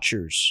the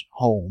Watcher's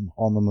home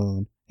on the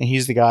moon, and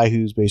he's the guy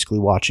who's basically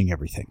watching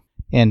everything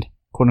and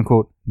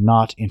quote-unquote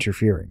not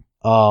interfering.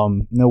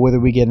 Now, whether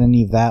we get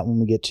any of that when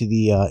we get to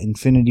the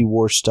Infinity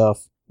War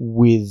stuff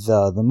with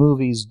the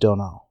movies, don't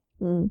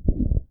know.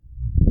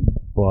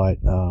 But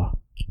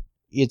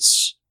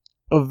it's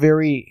a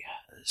very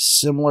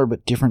similar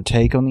but different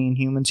take on the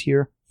Inhumans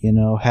here. You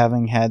know,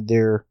 having had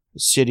their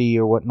city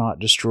or whatnot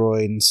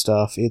destroyed and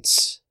stuff,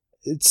 it's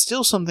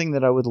still something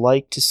that I would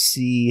like to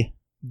see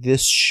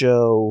this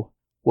show.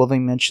 Well, they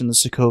mentioned the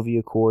Sokovia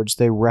Accords,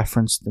 they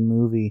referenced the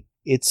movie.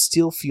 It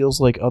still feels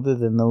like, other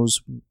than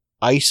those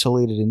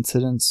isolated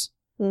incidents,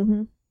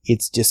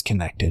 it's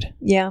disconnected.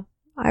 Yeah,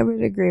 I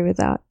would agree with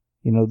that.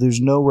 You know, there's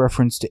no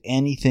reference to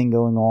anything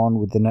going on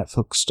with the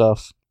Netflix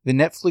stuff. The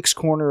Netflix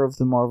corner of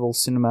the Marvel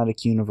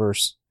Cinematic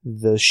Universe,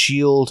 the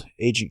S.H.I.E.L.D.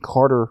 Agent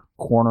Carter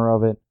corner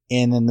of it,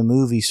 and then the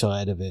movie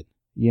side of it.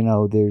 You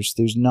know, there's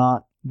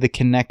not the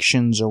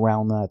connections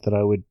around that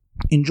I would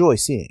enjoy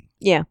seeing.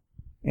 Yeah.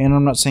 And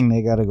I'm not saying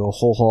they gotta go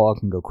whole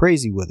hog and go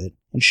crazy with it.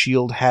 And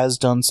S.H.I.E.L.D. has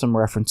done some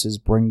references,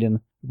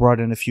 brought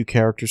in a few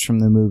characters from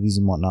the movies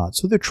and whatnot,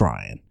 so they're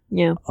trying.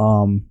 Yeah.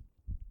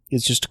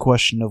 It's just a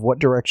question of what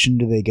direction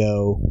do they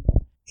go.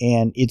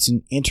 And it's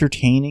an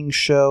entertaining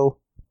show,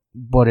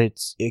 but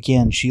it's,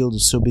 again, S.H.I.E.L.D.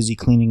 is so busy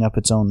cleaning up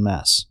its own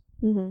mess.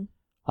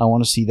 I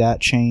want to see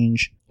that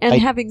change. And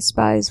having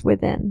spies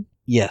within.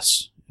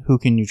 Yes. Who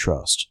can you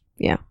trust?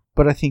 Yeah.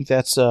 But I think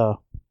that's a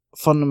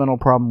fundamental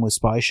problem with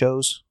spy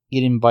shows.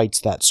 It invites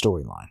that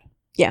storyline.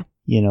 Yeah.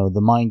 You know, the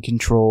mind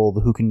control,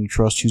 the who can you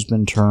trust, who's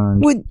been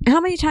turned.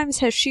 How many times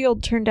has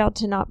S.H.I.E.L.D. turned out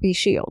to not be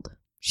S.H.I.E.L.D.?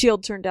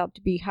 S.H.I.E.L.D. turned out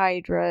to be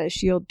Hydra.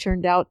 S.H.I.E.L.D.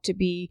 turned out to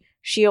be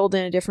S.H.I.E.L.D.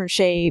 in a different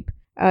shape.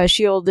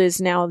 S.H.I.E.L.D. is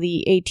now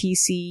the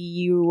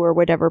ATCU or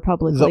whatever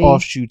publicly. The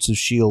offshoots of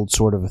S.H.I.E.L.D.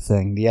 sort of a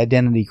thing. The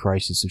identity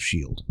crisis of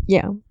S.H.I.E.L.D.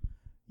 Yeah.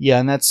 Yeah,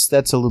 and that's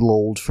a little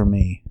old for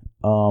me.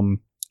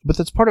 But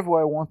that's part of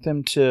why I want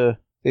them to...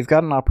 They've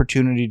got an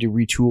opportunity to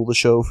retool the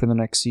show for the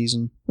next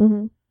season.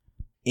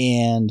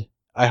 And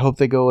I hope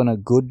they go in a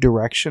good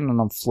direction,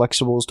 and I'm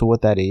flexible as to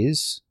what that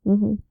is.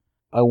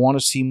 I want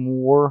to see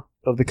more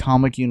of the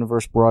comic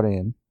universe brought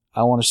in.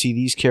 I want to see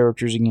these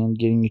characters again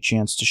getting a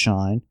chance to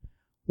shine.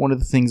 One of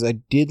the things I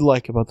did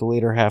like about the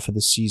later half of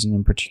the season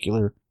in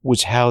particular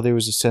was how there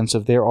was a sense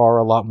of there are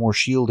a lot more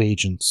S.H.I.E.L.D.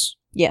 agents.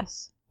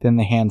 Yes. Than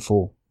the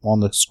handful on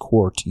this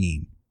core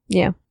team.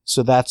 Yeah.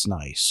 So that's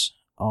nice.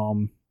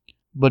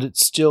 But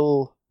it's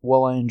still,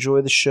 while I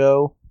enjoy the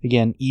show,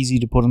 again, easy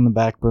to put on the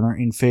back burner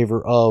in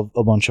favor of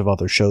a bunch of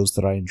other shows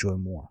that I enjoy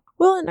more.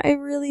 Well, and I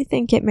really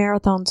think it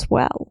marathons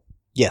well.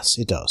 Yes,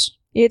 it does.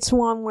 It's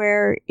one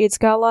where it's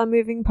got a lot of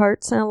moving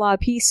parts and a lot of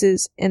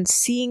pieces, and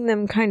seeing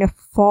them kind of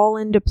fall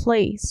into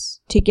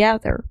place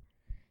together,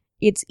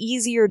 it's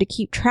easier to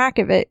keep track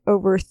of it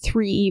over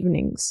 3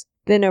 evenings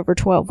than over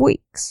 12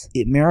 weeks.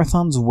 It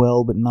marathons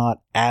well, but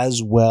not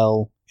as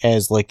well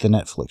as like the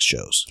Netflix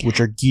shows, which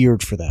are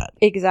geared for that.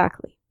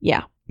 Exactly.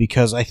 Yeah.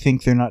 Because I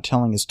think they're not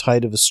telling as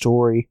tight of a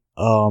story,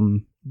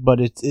 but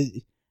it's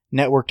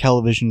network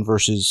television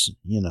versus,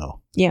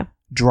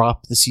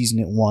 drop the season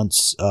at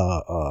once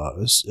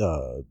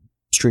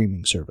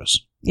streaming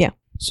service. Yeah.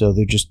 So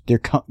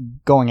they're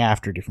going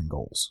after different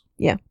goals.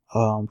 Yeah.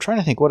 I'm trying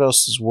to think what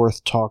else is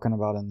worth talking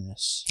about in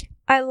this.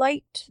 I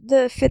liked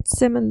the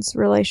Fitzsimmons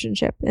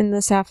relationship in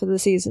this half of the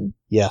season.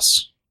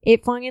 Yes.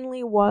 It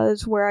finally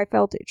was where I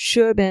felt it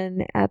should have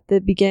been at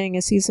the beginning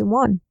of season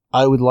 1.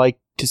 I would like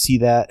to see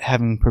that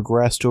having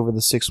progressed over the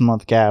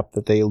 6-month gap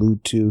that they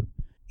allude to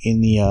in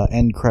the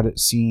end credit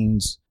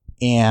scenes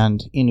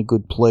and in a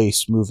good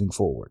place moving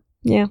forward.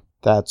 Yeah.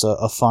 That's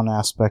a fun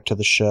aspect of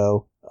the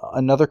show.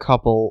 Another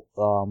couple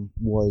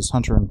was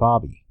Hunter and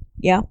Bobby.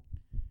 Yeah.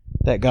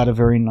 That got a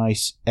very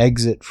nice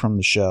exit from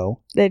the show.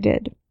 They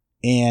did.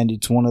 And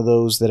it's one of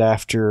those that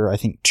after, I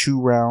think,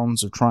 2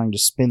 rounds of trying to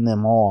spin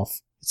them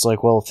off, it's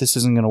like, well, if this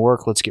isn't going to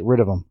work, let's get rid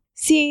of them.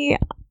 See,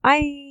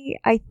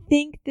 I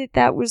think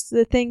that was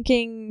the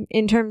thinking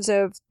in terms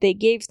of they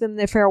gave them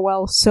the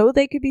farewell so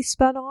they could be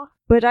spun off,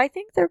 but I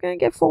think they're going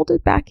to get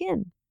folded back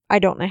in. I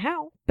don't know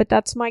how, but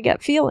that's my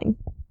gut feeling.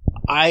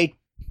 I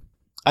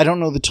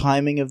don't know the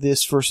timing of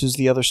this versus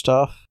the other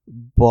stuff,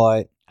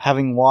 but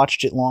having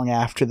watched it long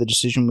after the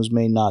decision was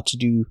made not to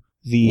do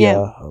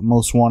the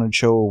Most Wanted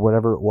show or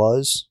whatever it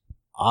was,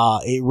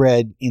 it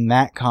read in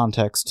that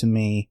context to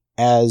me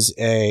as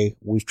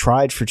we've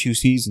tried for 2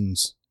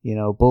 seasons,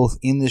 both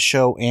in the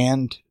show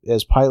and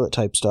as pilot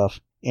type stuff,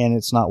 and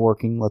it's not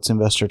working. Let's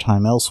invest our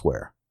time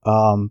elsewhere.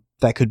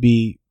 That could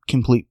be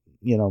complete,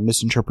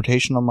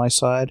 misinterpretation on my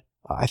side.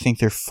 I think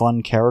they're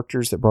fun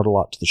characters that brought a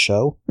lot to the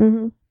show.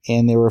 Mm-hmm.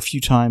 And there were a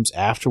few times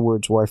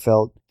afterwards where I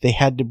felt they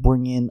had to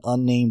bring in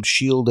unnamed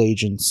S.H.I.E.L.D.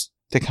 agents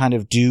to kind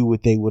of do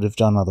what they would have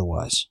done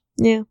otherwise.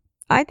 Yeah.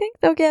 I think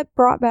they'll get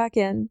brought back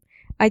in.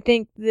 I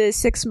think the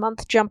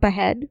 6-month jump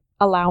ahead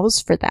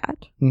allows for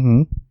that.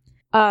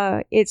 Mm-hmm.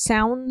 It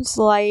sounds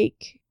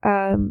like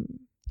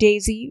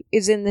Daisy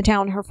is in the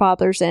town her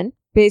father's in,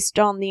 based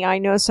on the I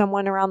know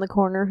someone around the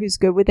corner who's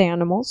good with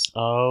animals.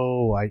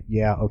 Oh,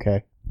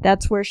 okay.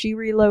 That's where she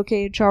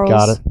relocated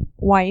Charles'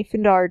 wife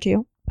and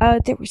Arju.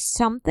 There was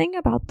something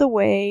about the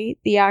way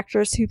the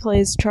actress who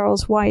plays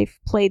Charles' wife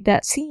played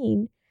that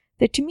scene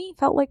that to me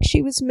felt like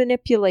she was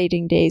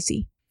manipulating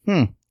Daisy.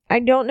 I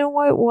don't know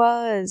what it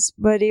was,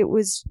 but it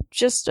was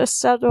just a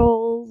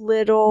subtle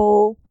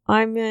little,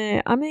 I'm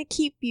gonna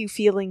keep you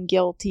feeling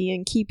guilty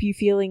and keep you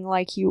feeling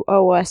like you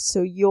owe us,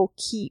 so you'll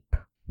keep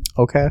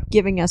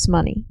giving us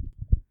money.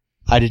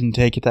 I didn't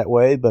take it that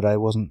way, but I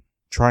wasn't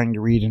trying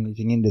to read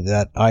anything into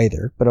that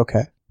either, but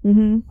okay.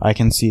 Mm-hmm. I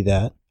can see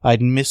that.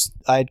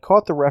 I'd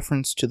caught the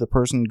reference to the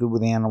person good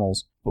with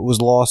animals, but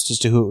was lost as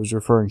to who it was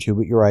referring to,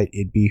 but you're right,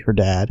 it'd be her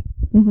dad.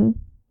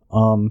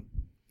 Mm-hmm.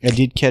 I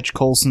did catch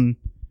Coulson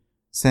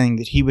saying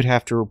that he would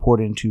have to report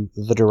into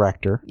the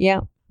director.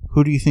 Yeah.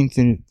 Who do you think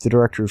the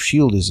director of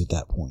S.H.I.E.L.D. is at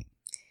that point?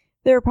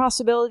 There are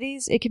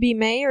possibilities. It could be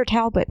May or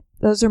Talbot.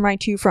 Those are my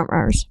two front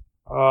runners.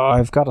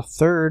 I've got a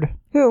third.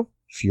 Who?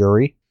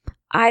 Fury.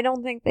 I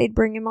don't think they'd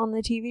bring him on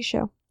the TV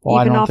show. Well,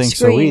 even I don't off think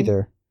screen. so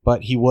either.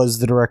 But he was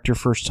the director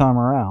first time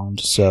around,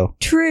 so...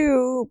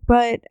 True,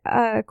 but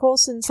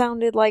Coulson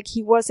sounded like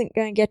he wasn't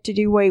going to get to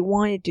do what he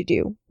wanted to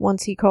do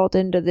once he called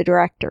into the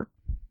director.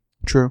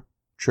 True.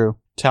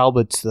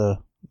 Talbot's the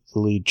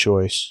lead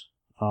choice.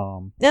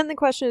 Then the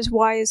question is,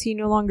 why is he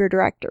no longer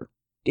director?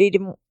 Did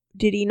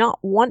he not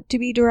want to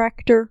be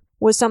director?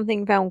 Was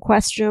something found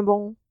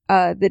questionable?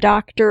 The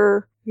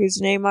doctor,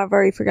 whose name I've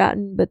already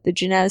forgotten, but the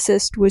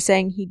geneticist was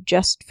saying he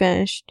just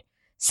finished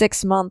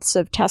 6 months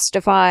of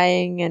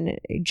testifying and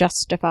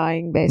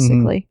justifying,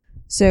 basically.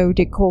 Mm-hmm. So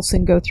did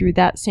Coulson go through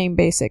that same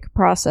basic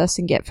process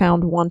and get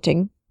found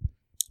wanting?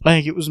 I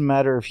think it was a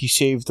matter of he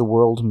saved the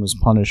world and was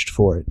punished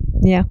for it.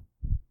 Yeah.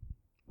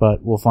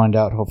 But we'll find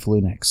out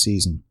hopefully next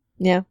season.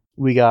 Yeah.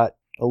 We got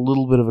a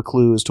little bit of a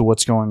clue as to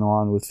what's going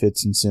on with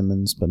Fitz and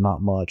Simmons, but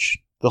not much.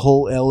 The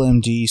whole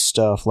LMD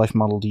stuff, life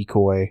model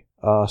decoy,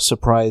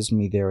 surprised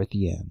me there at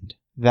the end.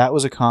 That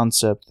was a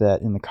concept that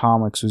in the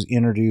comics was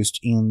introduced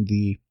in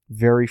the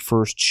very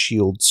first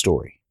S.H.I.E.L.D.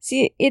 story.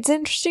 See, it's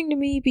interesting to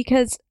me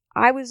because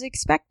I was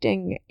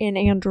expecting an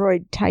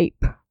android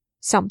type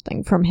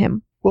something from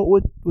him. Well,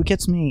 what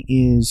gets me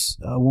is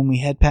when we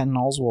had Patton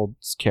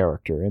Oswalt's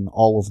character and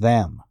all of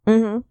them,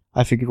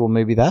 I figured, well,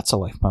 maybe that's a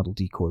life model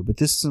decoy, but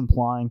this is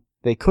implying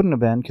they couldn't have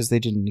been because they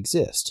didn't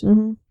exist.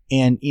 Mm-hmm.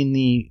 And in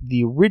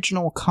the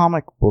original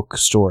comic book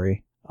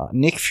story,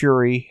 Nick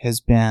Fury has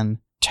been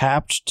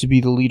tapped to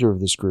be the leader of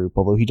this group,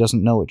 although he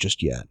doesn't know it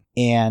just yet.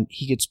 And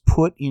he gets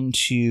put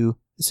into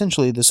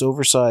essentially this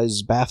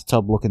oversized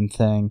bathtub-looking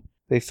thing.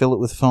 They fill it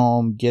with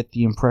foam, get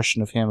the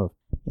impression of him of,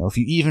 if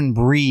you even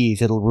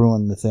breathe, it'll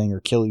ruin the thing or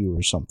kill you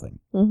or something.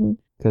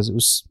 Because it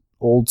was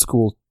old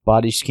school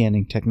body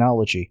scanning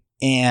technology.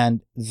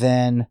 And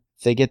then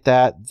they get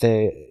that,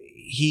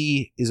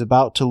 he is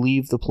about to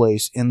leave the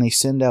place, and they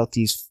send out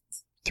these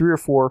 3 or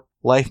 4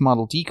 life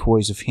model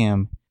decoys of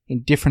him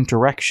in different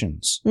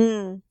directions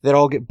that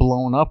all get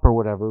blown up or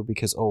whatever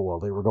because,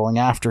 they were going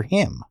after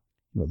him.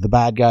 The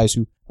bad guys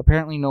who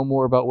apparently know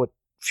more about what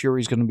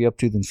Fury's going to be up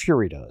to than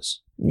Fury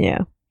does.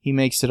 Yeah. He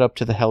makes it up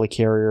to the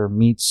helicarrier,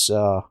 meets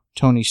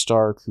Tony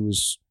Stark,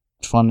 who's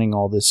funding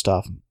all this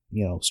stuff.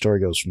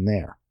 Story goes from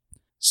there.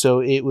 So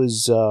it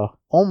was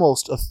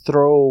almost a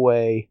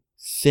throwaway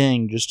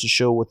thing just to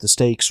show what the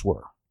stakes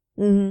were.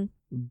 Mm-hmm.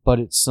 But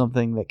it's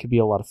something that could be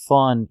a lot of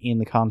fun in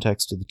the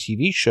context of the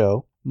TV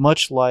show,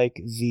 much like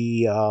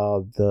the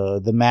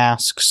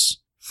masks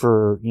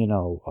for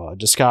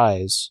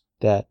disguise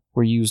that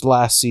were used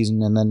last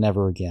season and then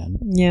never again.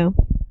 Yeah.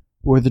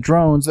 Or the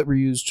drones that were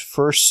used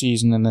first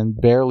season and then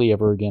barely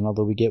ever again,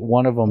 although we get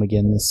one of them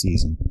again this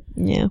season.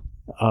 Yeah.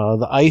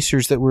 The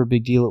icers that were a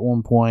big deal at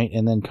one point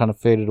and then kind of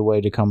faded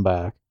away to come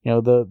back.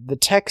 The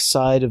tech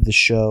side of the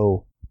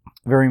show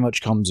very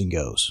much comes and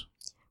goes.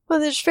 Well,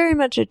 there's very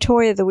much a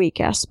toy of the week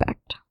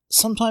aspect.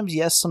 Sometimes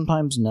yes,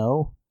 sometimes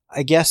no.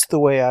 I guess the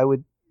way I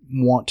would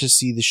want to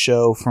see the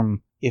show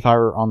from if I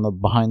were on the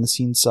behind the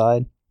scenes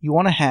side, you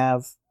want to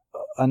have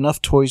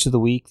enough toys of the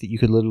week that you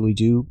could literally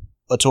do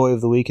a toy of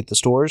the week at the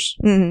stores.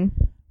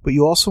 Mm-hmm. But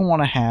you also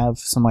want to have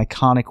some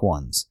iconic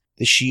ones.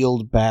 The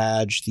S.H.I.E.L.D.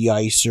 badge, the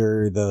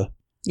icer,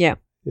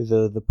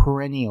 the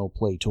perennial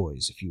play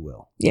toys, if you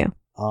will. Yeah.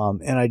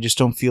 And I just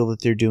don't feel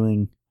that they're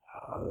doing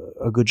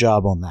a good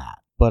job on that.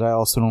 But I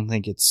also don't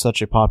think it's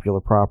such a popular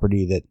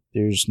property that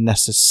there's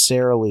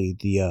necessarily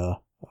the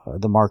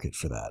market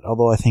for that.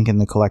 Although I think in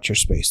the collector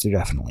space there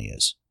definitely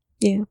is.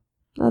 Yeah,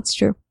 that's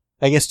true.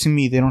 I guess to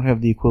me, they don't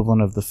have the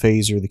equivalent of the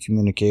phaser, the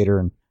communicator,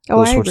 and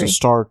those sorts of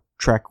Star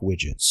Trek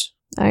widgets.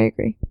 I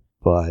agree.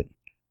 But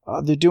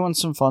they're doing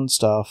some fun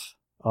stuff.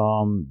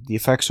 The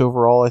effects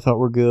overall I thought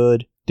were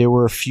good. There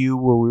were a few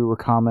where we were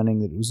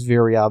commenting that it was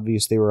very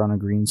obvious they were on a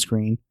green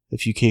screen. A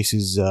few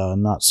cases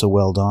not so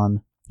well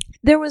done.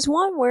 There was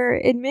one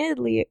where,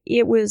 admittedly,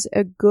 it was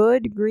a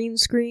good green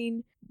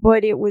screen,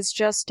 but it was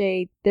just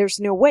there's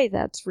no way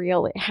that's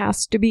real. It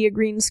has to be a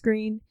green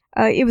screen.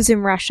 It was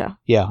in Russia.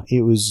 Yeah,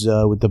 it was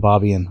with the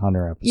Bobby and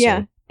Hunter episode.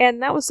 Yeah,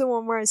 and that was the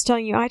one where I was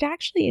telling you I'd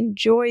actually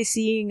enjoy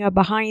seeing a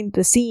behind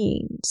the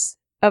scenes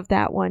of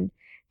that one,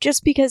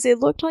 just because it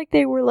looked like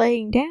they were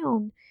laying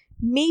down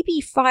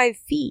maybe 5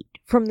 feet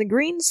from the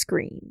green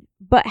screen,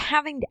 but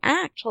having to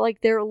act like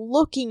they're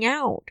looking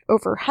out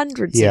over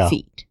hundreds of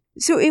feet.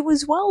 So it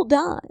was well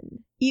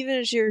done, even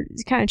as you're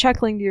kind of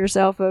chuckling to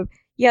yourself of,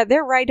 yeah,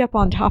 they're right up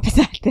on top of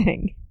that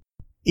thing.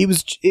 It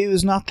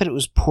was not that it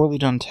was poorly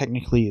done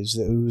technically, it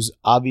was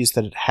obvious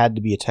that it had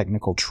to be a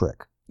technical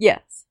trick.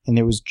 Yes. And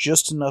there was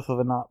just enough of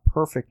a not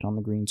perfect on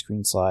the green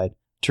screen side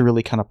to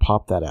really kind of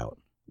pop that out.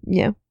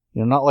 Yeah.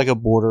 Not like a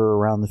border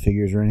around the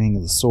figures or anything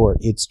of the sort.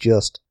 It's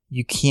just,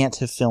 you can't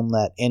have filmed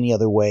that any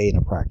other way in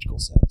a practical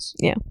sense.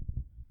 Yeah.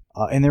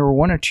 And there were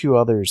one or two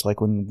others,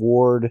 like when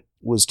Ward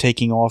was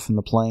taking off in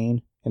the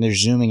plane and they're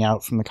zooming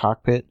out from the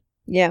cockpit.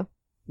 Yeah.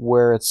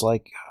 Where it's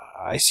like,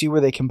 I see where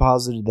they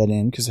composited that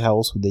in, because how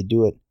else would they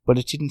do it? But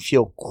it didn't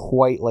feel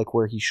quite like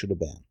where he should have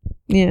been.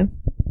 Yeah.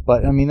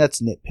 But, I mean,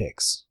 that's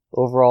nitpicks.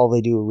 Overall,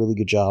 they do a really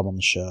good job on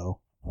the show.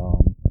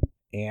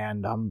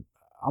 And I'm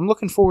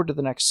looking forward to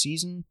the next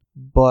season,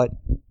 but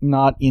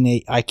not in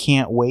a I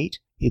can't wait.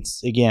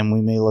 It's, again,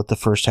 we may let the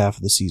first half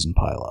of the season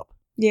pile up.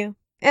 Yeah.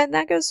 And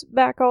that goes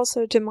back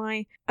also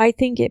to I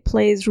think it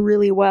plays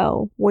really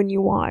well when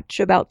you watch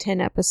about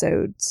 10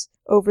 episodes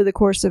over the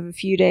course of a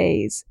few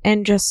days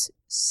and just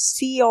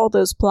see all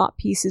those plot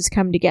pieces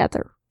come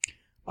together.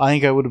 I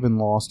think I would have been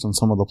lost on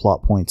some of the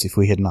plot points if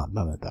we had not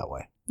done it that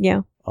way.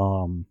 Yeah.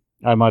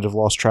 I might have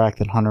lost track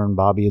that Hunter and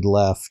Bobby had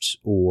left,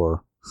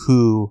 or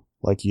who,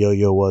 like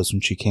Yo-Yo was when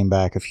she came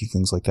back, a few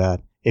things like that.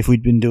 If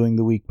we'd been doing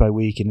the week by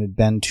week and it had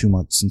been 2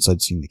 months since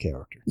I'd seen the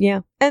character.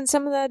 Yeah. And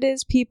some of that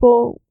is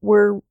people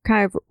were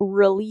kind of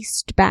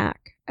released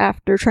back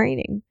after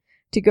training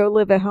to go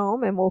live at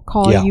home, and we'll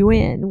call you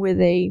in with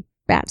a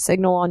bat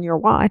signal on your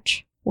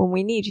watch when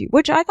we need you,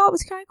 which I thought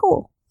was kind of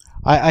cool.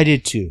 I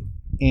did too.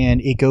 And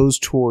it goes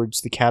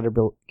towards the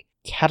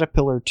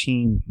Caterpillar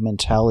team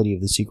mentality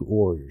of the Secret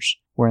Warriors,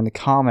 where in the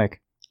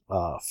comic,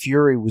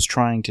 Fury was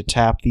trying to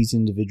tap these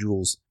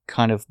individuals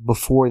kind of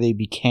before they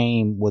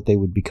became what they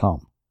would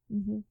become.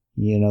 Mm-hmm.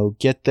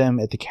 Get them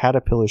at the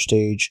caterpillar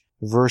stage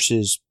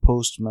versus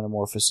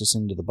post-metamorphosis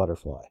into the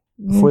butterfly.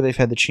 Mm-hmm. Before they've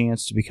had the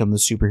chance to become the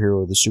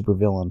superhero or the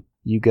supervillain,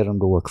 you get them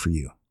to work for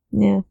you.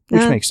 Yeah.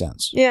 Which makes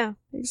sense. Yeah,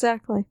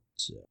 exactly.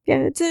 So. Yeah,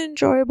 it's an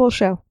enjoyable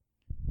show.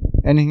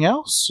 Anything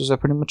else? Does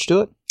that pretty much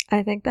do it?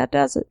 I think that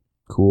does it.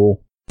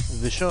 Cool.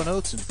 The show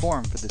notes and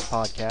forum for this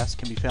podcast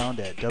can be found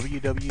at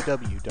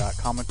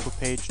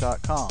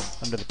www.comicbookpage.com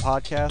under the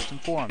podcast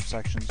and forum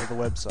sections of the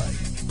website.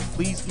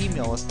 Please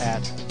email us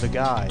at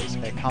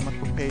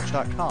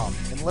theguys@comicbookpage.com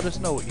and let us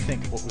know what you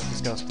think of what was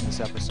discussed in this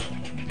episode.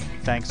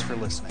 Thanks for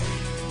listening.